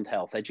things beyond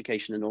health,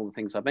 education, and all the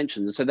things I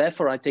mentioned. And so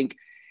therefore, I think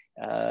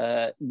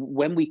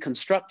when we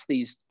construct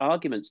these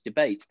arguments,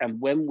 debates, and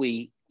when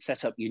we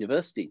set up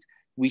universities,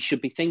 we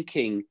should be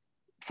thinking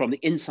from the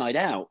inside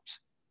out,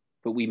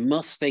 but we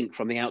must think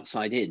from the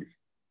outside in.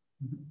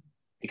 Mm-hmm.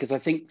 Because I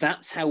think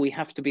that's how we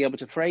have to be able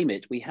to frame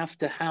it. We have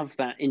to have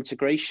that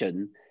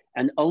integration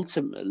and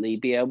ultimately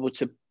be able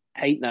to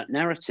paint that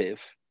narrative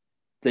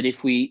that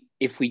if we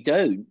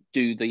don't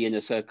do the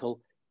inner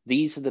circle,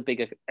 these are the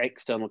bigger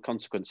external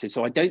consequences.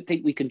 So I don't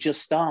think we can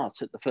just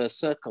start at the first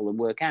circle and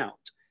work out.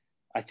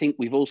 I think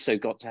we've also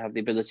got to have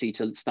the ability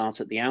to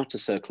start at the outer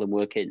circle and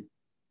work in.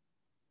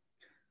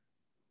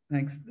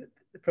 Thanks.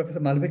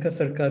 Professor Malvika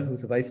Sarkar,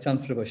 who's the Vice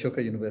Chancellor of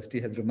Ashoka University,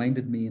 has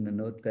reminded me in a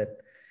note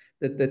that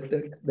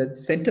the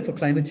Center for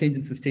Climate Change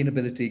and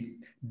Sustainability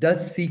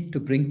does seek to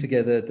bring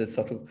together this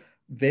sort of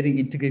very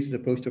integrated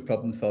approach to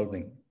problem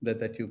solving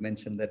that you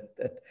mentioned, that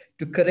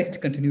to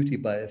correct continuity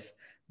bias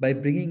by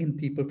bringing in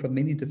people from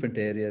many different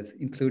areas,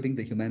 including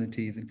the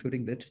humanities,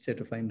 including literature,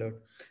 to find out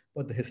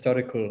what is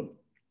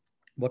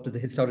the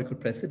historical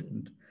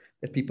precedent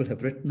that people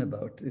have written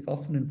about, if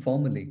often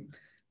informally,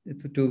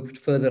 to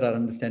further our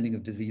understanding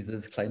of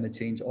diseases, climate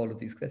change, all of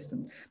these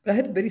questions. But I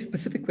had a very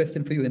specific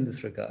question for you in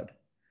this regard.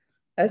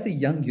 As a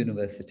young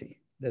university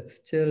that's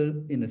still,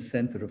 in a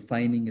sense,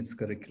 refining its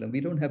curriculum,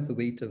 we don't have the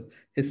weight of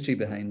history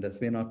behind us.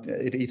 We're not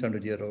an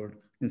 800-year-old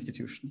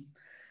institution.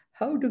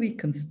 How do we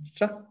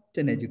construct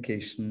an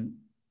education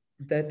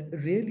that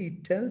really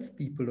tells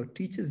people or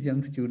teaches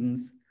young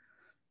students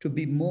to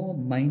be more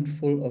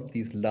mindful of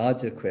these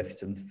larger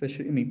questions,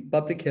 especially, I mean,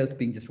 public health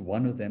being just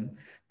one of them,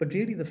 but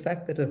really the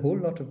fact that a whole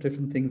lot of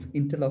different things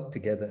interlock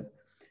together.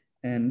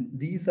 And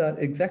these are,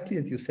 exactly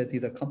as you said,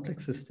 these are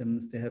complex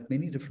systems. They have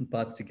many different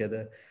parts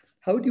together.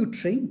 How do you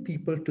train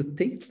people to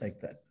think like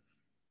that?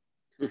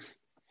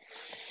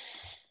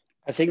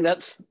 I think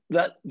that's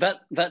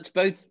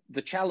both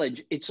the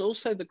challenge. It's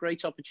also the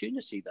great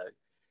opportunity, though.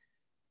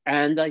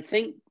 And I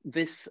think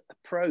this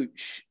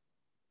approach,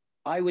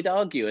 I would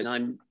argue,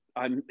 and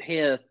I'm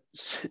here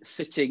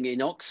sitting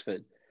in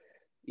Oxford,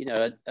 you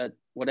know, at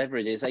whatever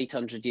it is,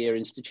 800-year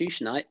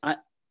institution.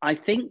 I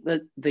think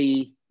that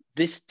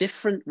this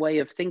different way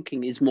of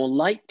thinking is more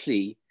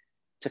likely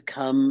to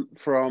come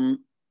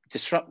from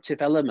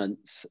disruptive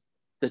elements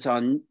that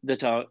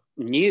are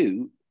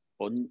new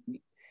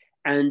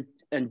and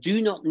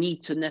do not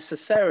need to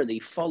necessarily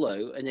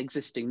follow an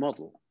existing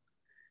model.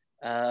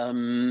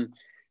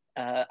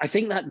 I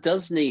think that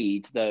does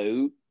need,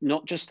 though,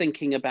 not just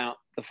thinking about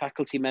the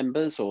faculty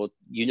members or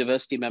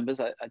university members.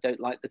 I don't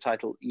like the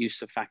title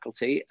use of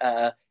faculty,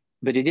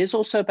 but it is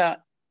also about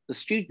the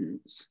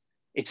students.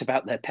 It's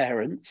about their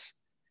parents.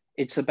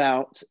 It's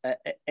about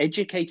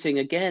educating,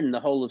 again, the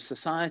whole of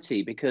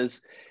society,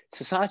 because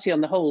society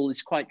on the whole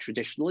is quite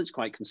traditional. It's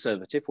quite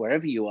conservative,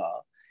 wherever you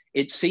are.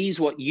 It sees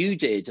what you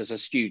did as a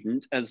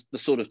student as the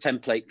sort of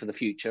template for the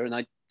future, and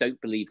I don't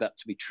believe that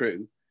to be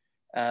true.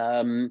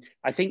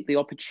 I think the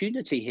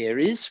opportunity here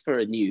is for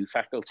a new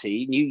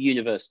faculty, new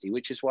university,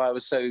 which is why I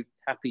was so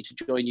happy to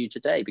join you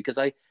today, because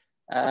I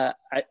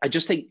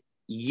just think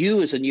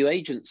you as a new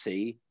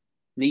agency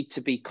need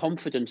to be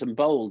confident and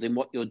bold in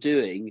what you're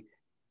doing,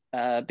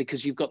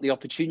 because you've got the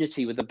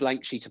opportunity with a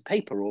blank sheet of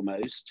paper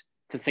almost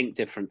to think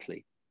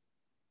differently.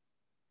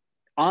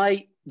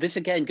 This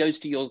again goes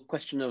to your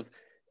question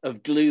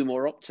of gloom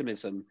or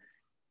optimism.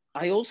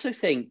 I also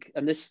think,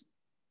 and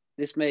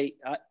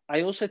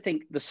I also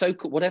think the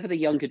so-called, whatever the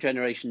younger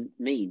generation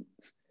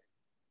means,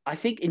 I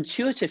think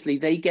intuitively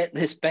they get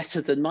this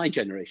better than my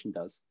generation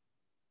does.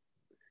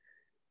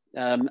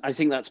 I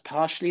think that's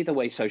partially the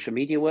way social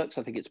media works.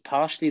 I think it's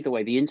partially the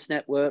way the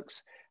internet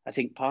works. I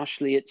think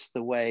partially it's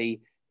the way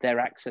their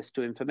access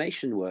to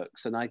information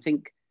works. And I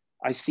think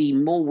I see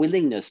more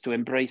willingness to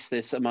embrace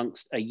this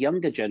amongst a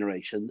younger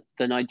generation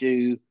than I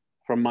do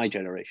from my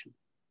generation.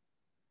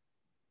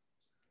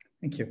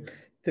 Thank you.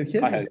 So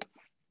here's a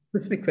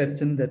specific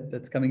question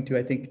that's coming to you,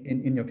 I think,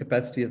 in your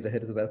capacity as the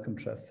head of the Wellcome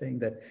Trust, saying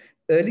that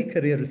early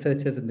career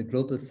researchers in the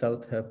Global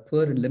South have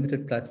poor and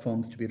limited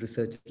platforms to be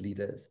research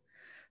leaders.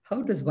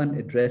 How does one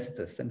address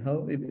this? And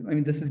how, I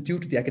mean, this is due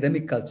to the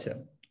academic culture.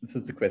 This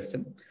is the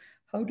question.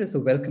 How does the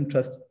Wellcome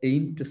Trust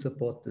aim to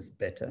support this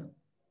better?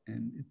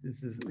 And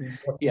this is,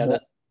 what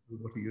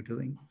are you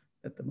doing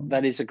at the moment?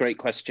 That is a great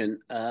question.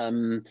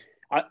 It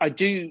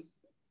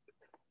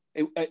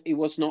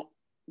was not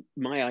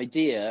my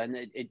idea, and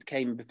it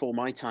came before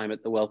my time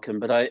at the Wellcome,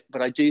 but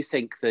I do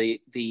think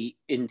the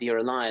India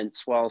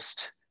Alliance,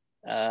 whilst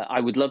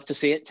I would love to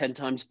see it 10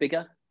 times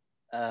bigger,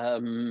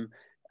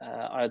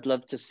 I'd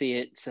love to see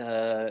it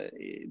a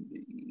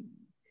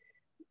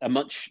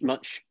much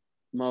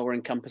more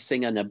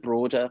encompassing and a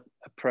broader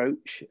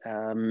approach.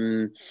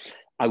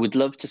 I would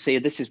love to see,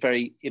 this is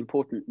very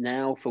important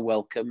now for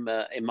Wellcome,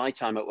 in my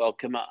time at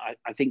Wellcome,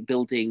 I think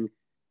building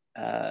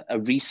a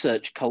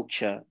research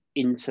culture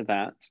into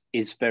that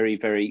is very,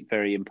 very,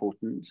 very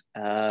important.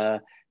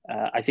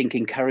 I think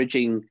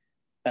encouraging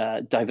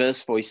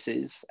diverse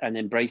voices and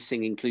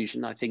embracing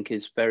inclusion, I think,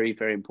 is very,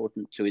 very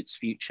important to its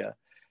future.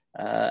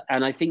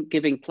 And I think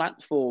giving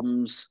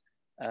platforms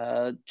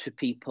to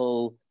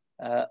people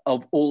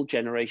of all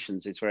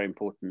generations is very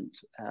important.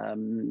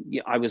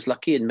 Yeah, I was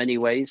lucky in many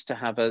ways to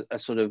have a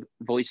sort of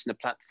voice and a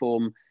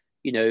platform,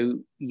 you know,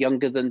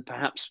 younger than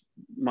perhaps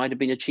might have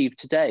been achieved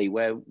today,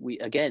 where we,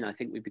 again, I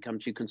think we've become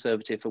too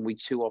conservative and we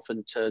too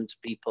often turn to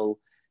people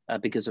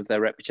because of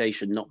their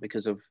reputation, not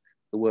because of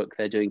the work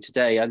they're doing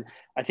today. And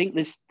I think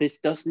this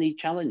does need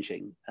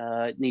challenging.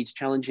 It needs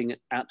challenging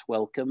at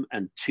Wellcome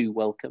and to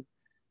Wellcome.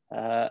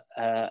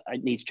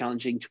 It needs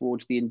challenging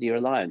towards the India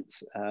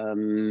Alliance.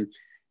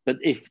 But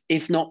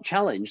if not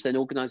challenged, then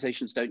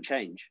organizations don't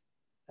change.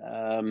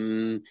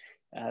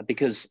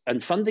 Because,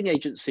 and funding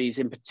agencies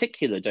in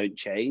particular don't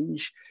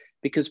change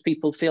because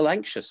people feel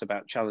anxious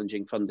about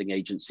challenging funding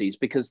agencies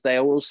because they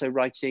are also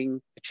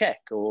writing a check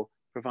or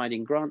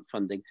providing grant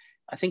funding.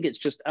 I think it's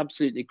just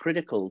absolutely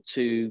critical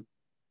to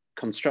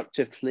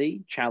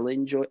constructively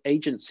challenge your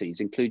agencies,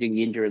 including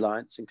the India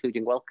Alliance,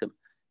 including Wellcome,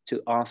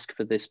 to ask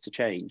for this to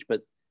change,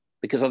 but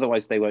because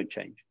otherwise they won't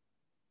change.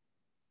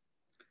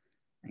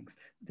 Thanks.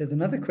 There's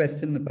another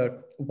question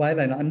about, while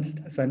I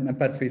understand, so I'm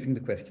paraphrasing the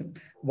question.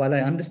 While I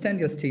understand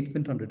your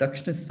statement on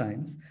reductionist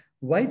science,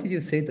 why did you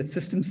say that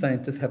system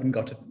scientists haven't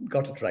got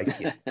it right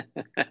yet?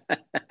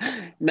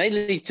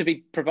 Mainly to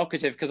be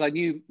provocative, because I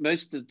knew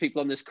most of the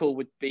people on this call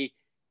would be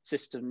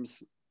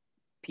systems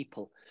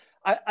people.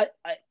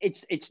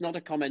 It's not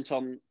a comment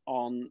on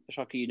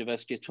Ashoka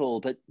University at all,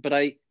 but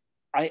I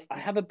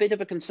have a bit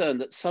of a concern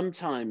that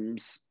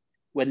sometimes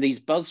when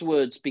these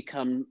buzzwords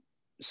become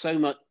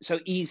so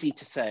easy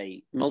to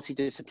say,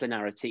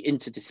 multidisciplinarity,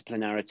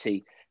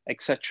 interdisciplinarity,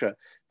 etc.,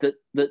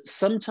 that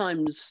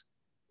sometimes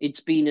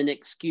it's been an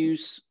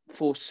excuse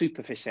for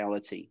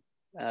superficiality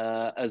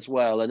as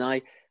well.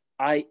 And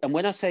and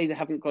when I say they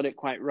haven't got it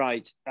quite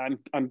right,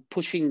 I'm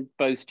pushing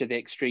both to the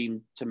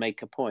extreme to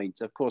make a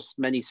point. Of course,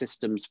 many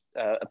systems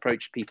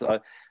approach people.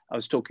 I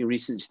was talking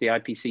recently to the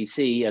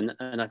IPCC,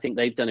 and I think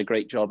they've done a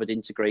great job at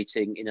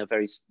integrating in a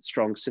very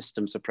strong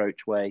systems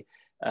approach way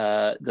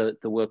the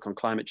work on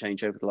climate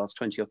change over the last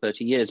 20 or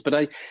 30 years. But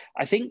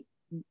I think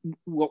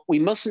what we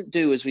mustn't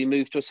do as we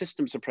move to a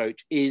systems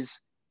approach is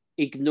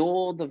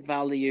ignore the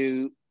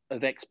value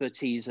of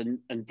expertise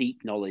and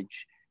deep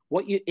knowledge.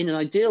 What you, in an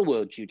ideal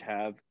world, you'd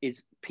have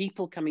is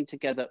people coming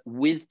together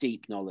with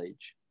deep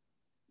knowledge,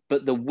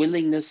 but the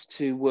willingness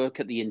to work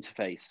at the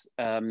interface.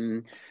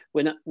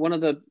 When one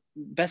of the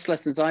best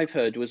lessons I've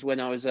heard was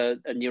when I was a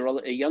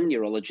young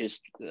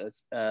neurologist,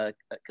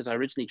 because I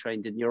originally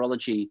trained in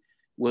neurology,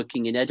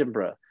 working in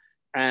Edinburgh.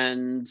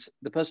 And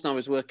the person I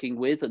was working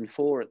with and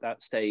for at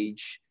that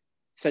stage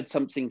said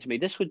something to me,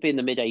 this would be in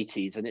the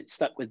mid-80s, and it's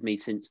stuck with me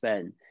since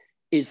then,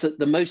 is that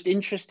the most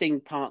interesting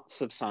parts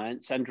of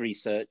science and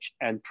research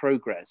and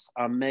progress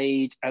are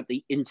made at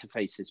the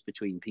interfaces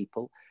between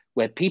people,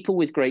 where people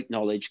with great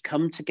knowledge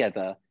come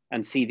together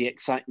and see the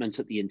excitement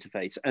at the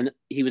interface. And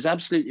he was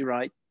absolutely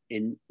right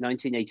in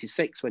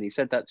 1986 when he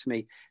said that to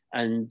me.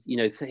 And you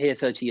know, here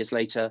 30 years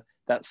later,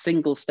 that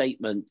single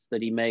statement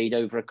that he made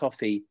over a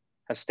coffee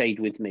has stayed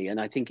with me.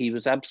 And I think he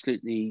was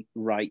absolutely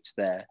right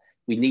there.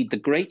 We need the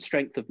great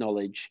strength of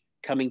knowledge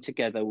coming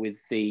together with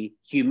the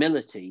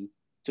humility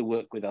to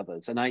work with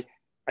others. And I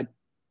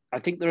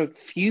think there are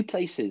few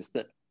places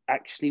that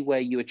actually where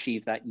you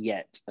achieve that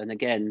yet. And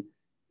again,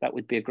 that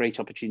would be a great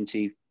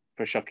opportunity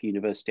for Ashoka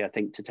University, I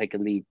think, to take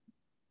a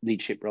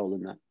leadership role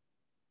in that.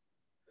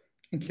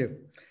 Thank you.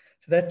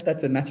 So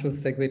that's a natural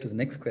segue to the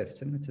next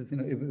question, which is, you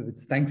know,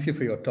 thanks you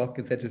for your talk.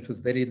 You said it was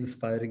very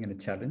inspiring and a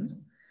challenge.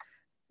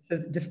 So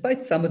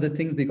despite some of the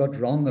things we got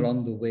wrong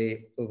along the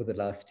way over the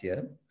last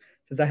year,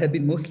 I have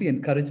been mostly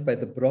encouraged by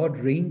the broad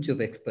range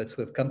of experts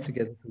who have come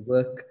together to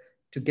work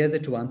together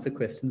to answer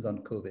questions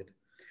on COVID.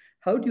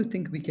 How do you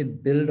think we can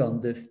build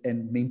on this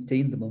and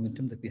maintain the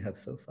momentum that we have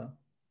so far?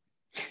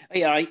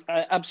 Yeah, I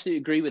absolutely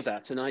agree with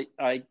that. And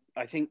I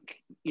think,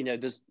 you know,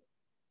 there's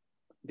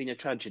been a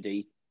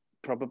tragedy.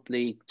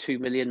 Probably 2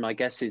 million, my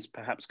guess is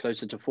perhaps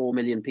closer to 4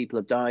 million people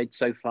have died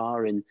so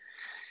far in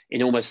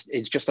almost,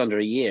 it's just under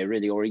a year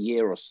really, or a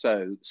year or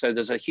so. So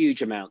there's a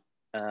huge amount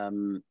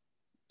to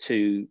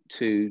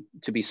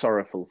be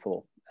sorrowful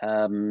for.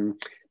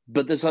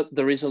 But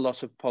there is a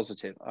lot of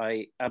positive.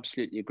 I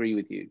absolutely agree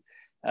with you.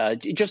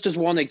 Just as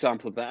one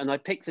example of that, and I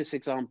picked this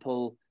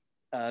example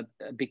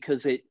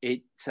because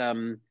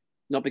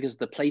not because of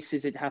the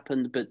places it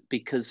happened, but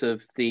because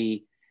of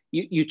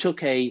you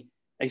took a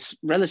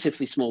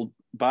relatively small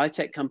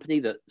biotech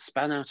company that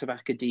span out of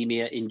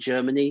academia in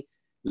Germany,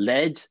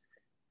 led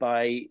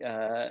by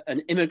an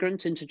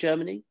immigrant into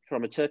Germany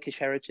from a Turkish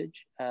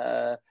heritage,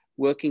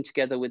 working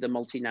together with a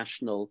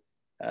multinational.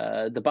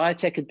 The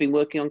biotech had been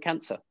working on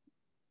cancer,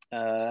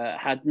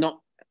 had not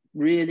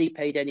really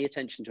paid any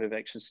attention to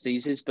infectious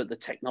diseases, but the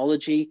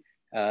technology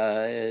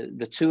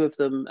The two of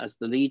them, as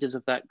the leaders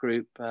of that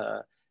group,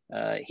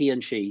 he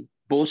and she,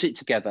 brought it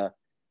together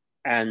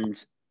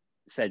and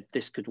said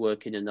this could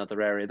work in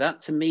another area.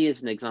 That to me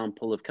is an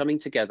example of coming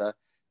together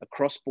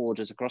across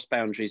borders, across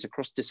boundaries,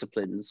 across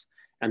disciplines,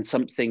 and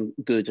something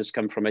good has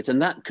come from it.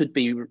 And that could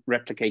be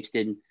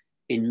replicated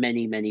in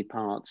many, many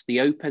parts. The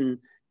open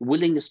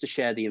willingness to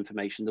share the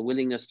information, the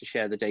willingness to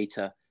share the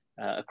data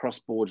across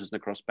borders and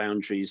across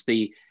boundaries,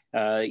 the,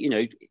 you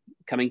know,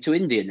 coming to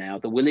India now,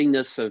 the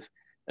willingness of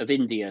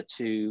India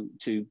to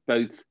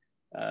both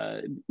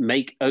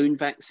make own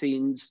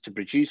vaccines, to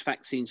produce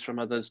vaccines from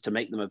others, to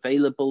make them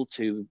available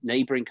to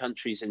neighboring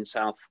countries in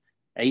South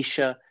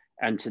Asia,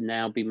 and to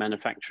now be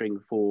manufacturing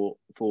for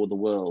the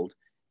world.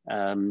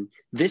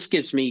 This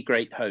gives me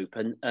great hope.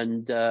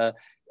 And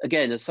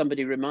again, as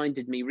somebody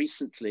reminded me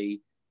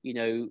recently, you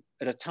know,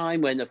 at a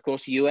time when, of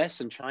course,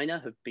 US and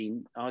China have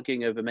been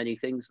arguing over many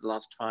things the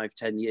last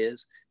 5-10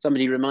 years,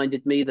 somebody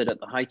reminded me that at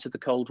the height of the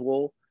Cold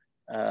War,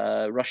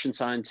 Russian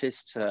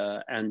scientists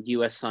and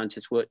US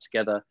scientists worked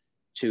together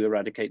to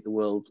eradicate the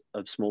world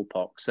of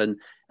smallpox. And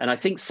I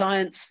think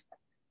science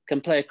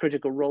can play a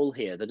critical role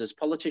here, that as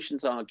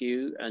politicians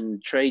argue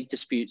and trade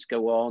disputes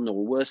go on,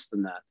 or worse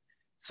than that,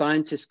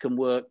 scientists can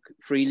work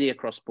freely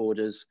across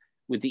borders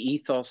with the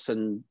ethos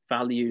and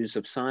values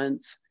of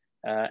science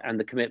and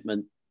the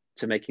commitment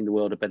to making the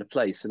world a better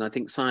place. And I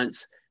think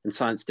science and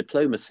science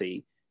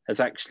diplomacy has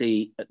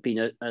actually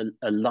been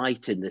a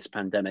light in this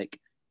pandemic.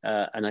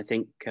 And I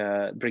think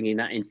bringing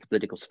that into the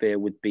political sphere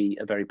would be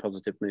a very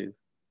positive move.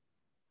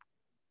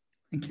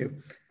 Thank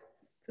you.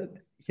 So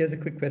here's a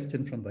quick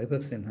question from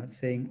Vaibhav Sinha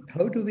saying,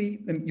 how do we,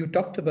 you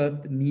talked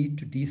about the need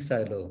to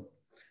de-silo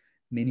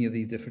many of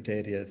these different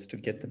areas to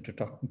get them to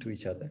talking to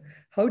each other.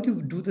 How do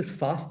you do this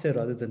faster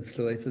rather than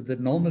slower? So the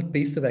normal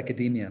pace of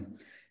academia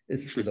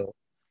is slow.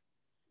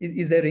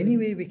 Is there any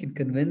way we can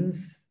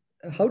convince,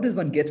 how does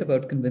one get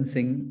about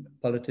convincing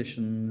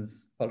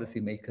politicians,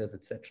 policymakers,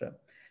 etc.,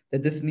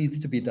 that this needs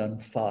to be done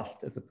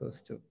fast as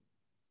opposed to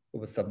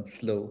over some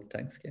slow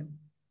timescale?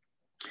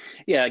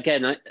 Yeah,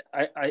 again,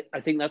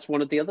 I think that's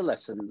one of the other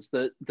lessons,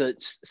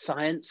 that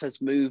science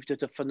has moved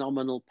at a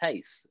phenomenal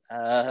pace.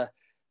 I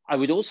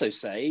would also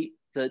say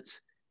that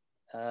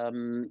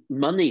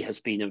money has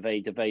been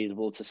made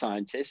available to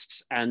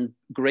scientists, and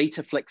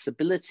greater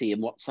flexibility in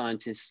what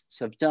scientists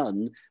have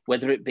done,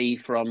 whether it be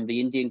from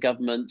the Indian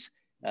government,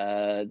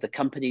 the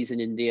companies in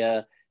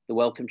India, the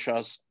Wellcome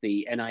Trust,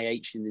 the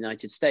NIH in the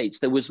United States.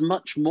 There was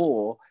much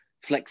more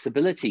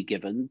flexibility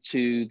given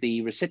to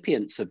the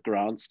recipients of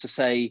grants to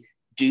say,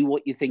 do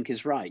what you think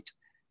is right.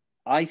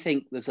 I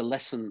think there's a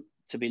lesson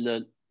to be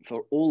learned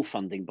for all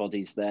funding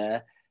bodies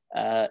there,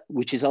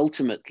 which is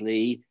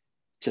ultimately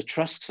to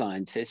trust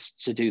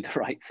scientists to do the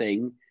right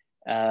thing,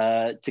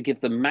 to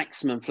give them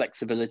maximum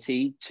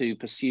flexibility to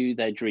pursue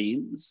their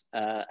dreams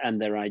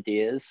and their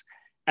ideas,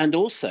 and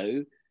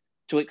also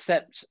to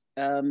accept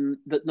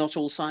that not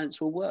all science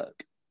will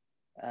work.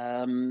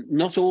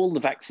 Not all the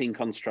vaccine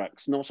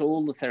constructs, not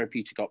all the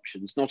therapeutic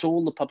options, not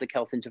all the public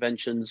health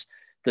interventions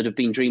that have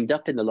been dreamed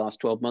up in the last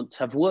 12 months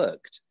have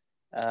worked.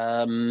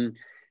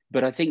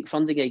 But I think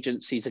funding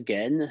agencies,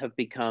 again, have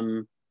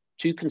become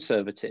too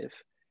conservative.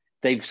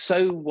 They've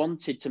so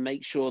wanted to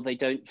make sure they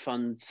don't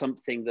fund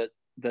something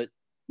that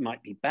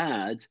might be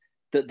bad,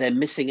 that they're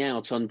missing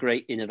out on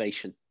great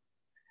innovation.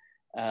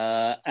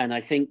 And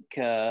I think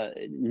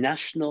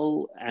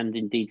national and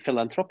indeed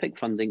philanthropic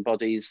funding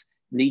bodies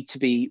need to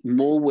be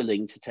more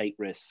willing to take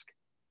risk.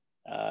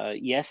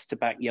 Yes, to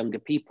back younger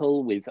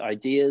people with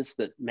ideas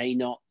that may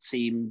not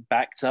seem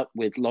backed up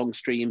with long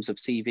streams of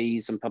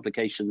CVs and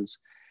publications.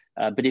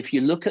 But if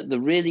you look at the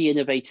really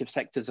innovative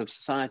sectors of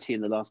society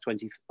in the last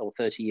 20 or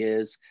 30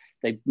 years,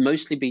 they've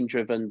mostly been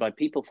driven by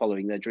people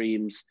following their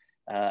dreams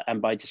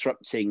and by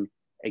disrupting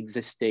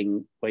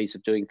existing ways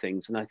of doing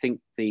things. And I think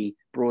the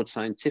broad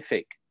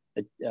scientific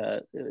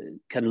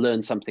can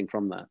learn something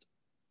from that.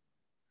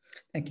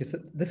 Thank you. So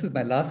this is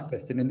my last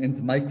question, and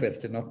it's my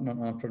question,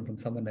 not from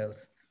someone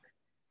else.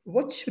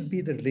 What should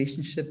be the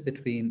relationship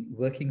between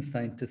working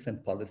scientists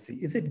and policy?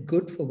 Is it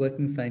good for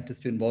working scientists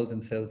to involve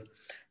themselves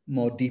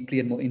more deeply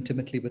and more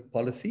intimately with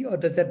policy, or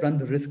does that run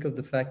the risk of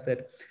the fact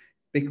that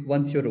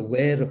once you're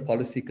aware of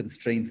policy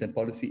constraints and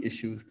policy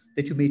issues,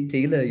 that you may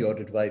tailor your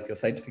advice, your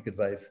scientific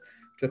advice,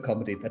 to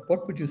accommodate that?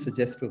 What would you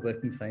suggest for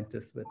working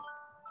scientists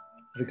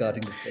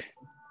regarding this question?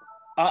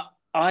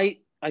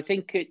 I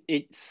think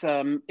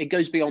it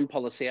goes beyond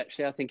policy.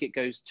 Actually, I think it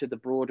goes to the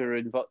broader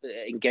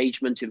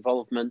engagement,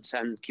 involvement,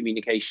 and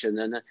communication.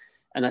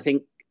 And I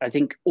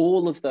think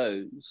all of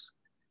those,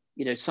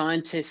 you know,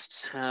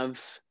 scientists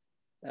have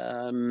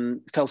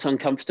felt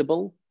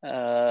uncomfortable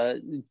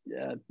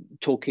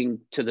talking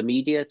to the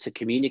media, to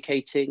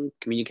communicating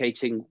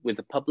with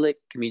the public,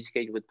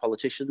 communicating with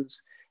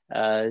politicians.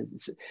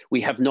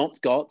 We have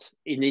not got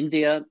in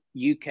India,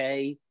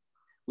 UK.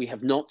 We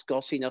have not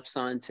got enough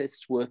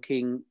scientists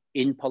working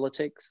in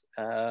politics.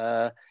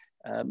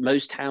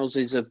 Most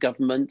houses of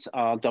government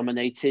are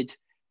dominated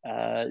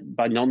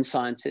by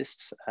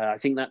non-scientists. I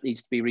think that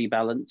needs to be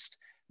rebalanced.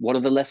 One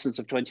of the lessons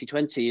of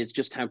 2020 is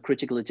just how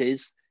critical it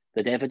is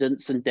that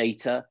evidence and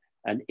data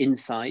and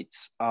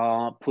insights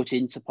are put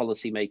into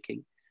policy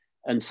making.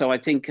 And so I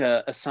think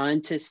a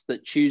scientist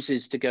that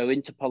chooses to go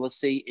into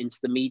policy, into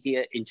the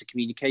media, into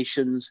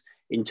communications,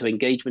 into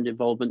engagement,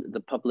 involvement of the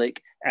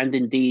public, and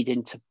indeed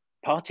into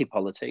party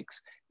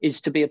politics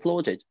is to be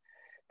applauded.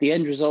 The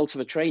end result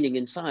of a training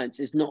in science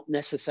is not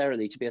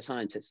necessarily to be a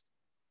scientist.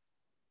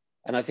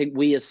 And I think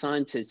we as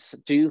scientists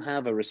do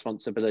have a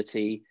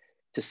responsibility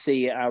to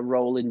see our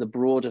role in the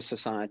broader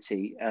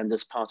society and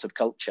as part of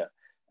culture,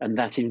 and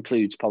that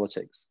includes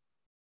politics.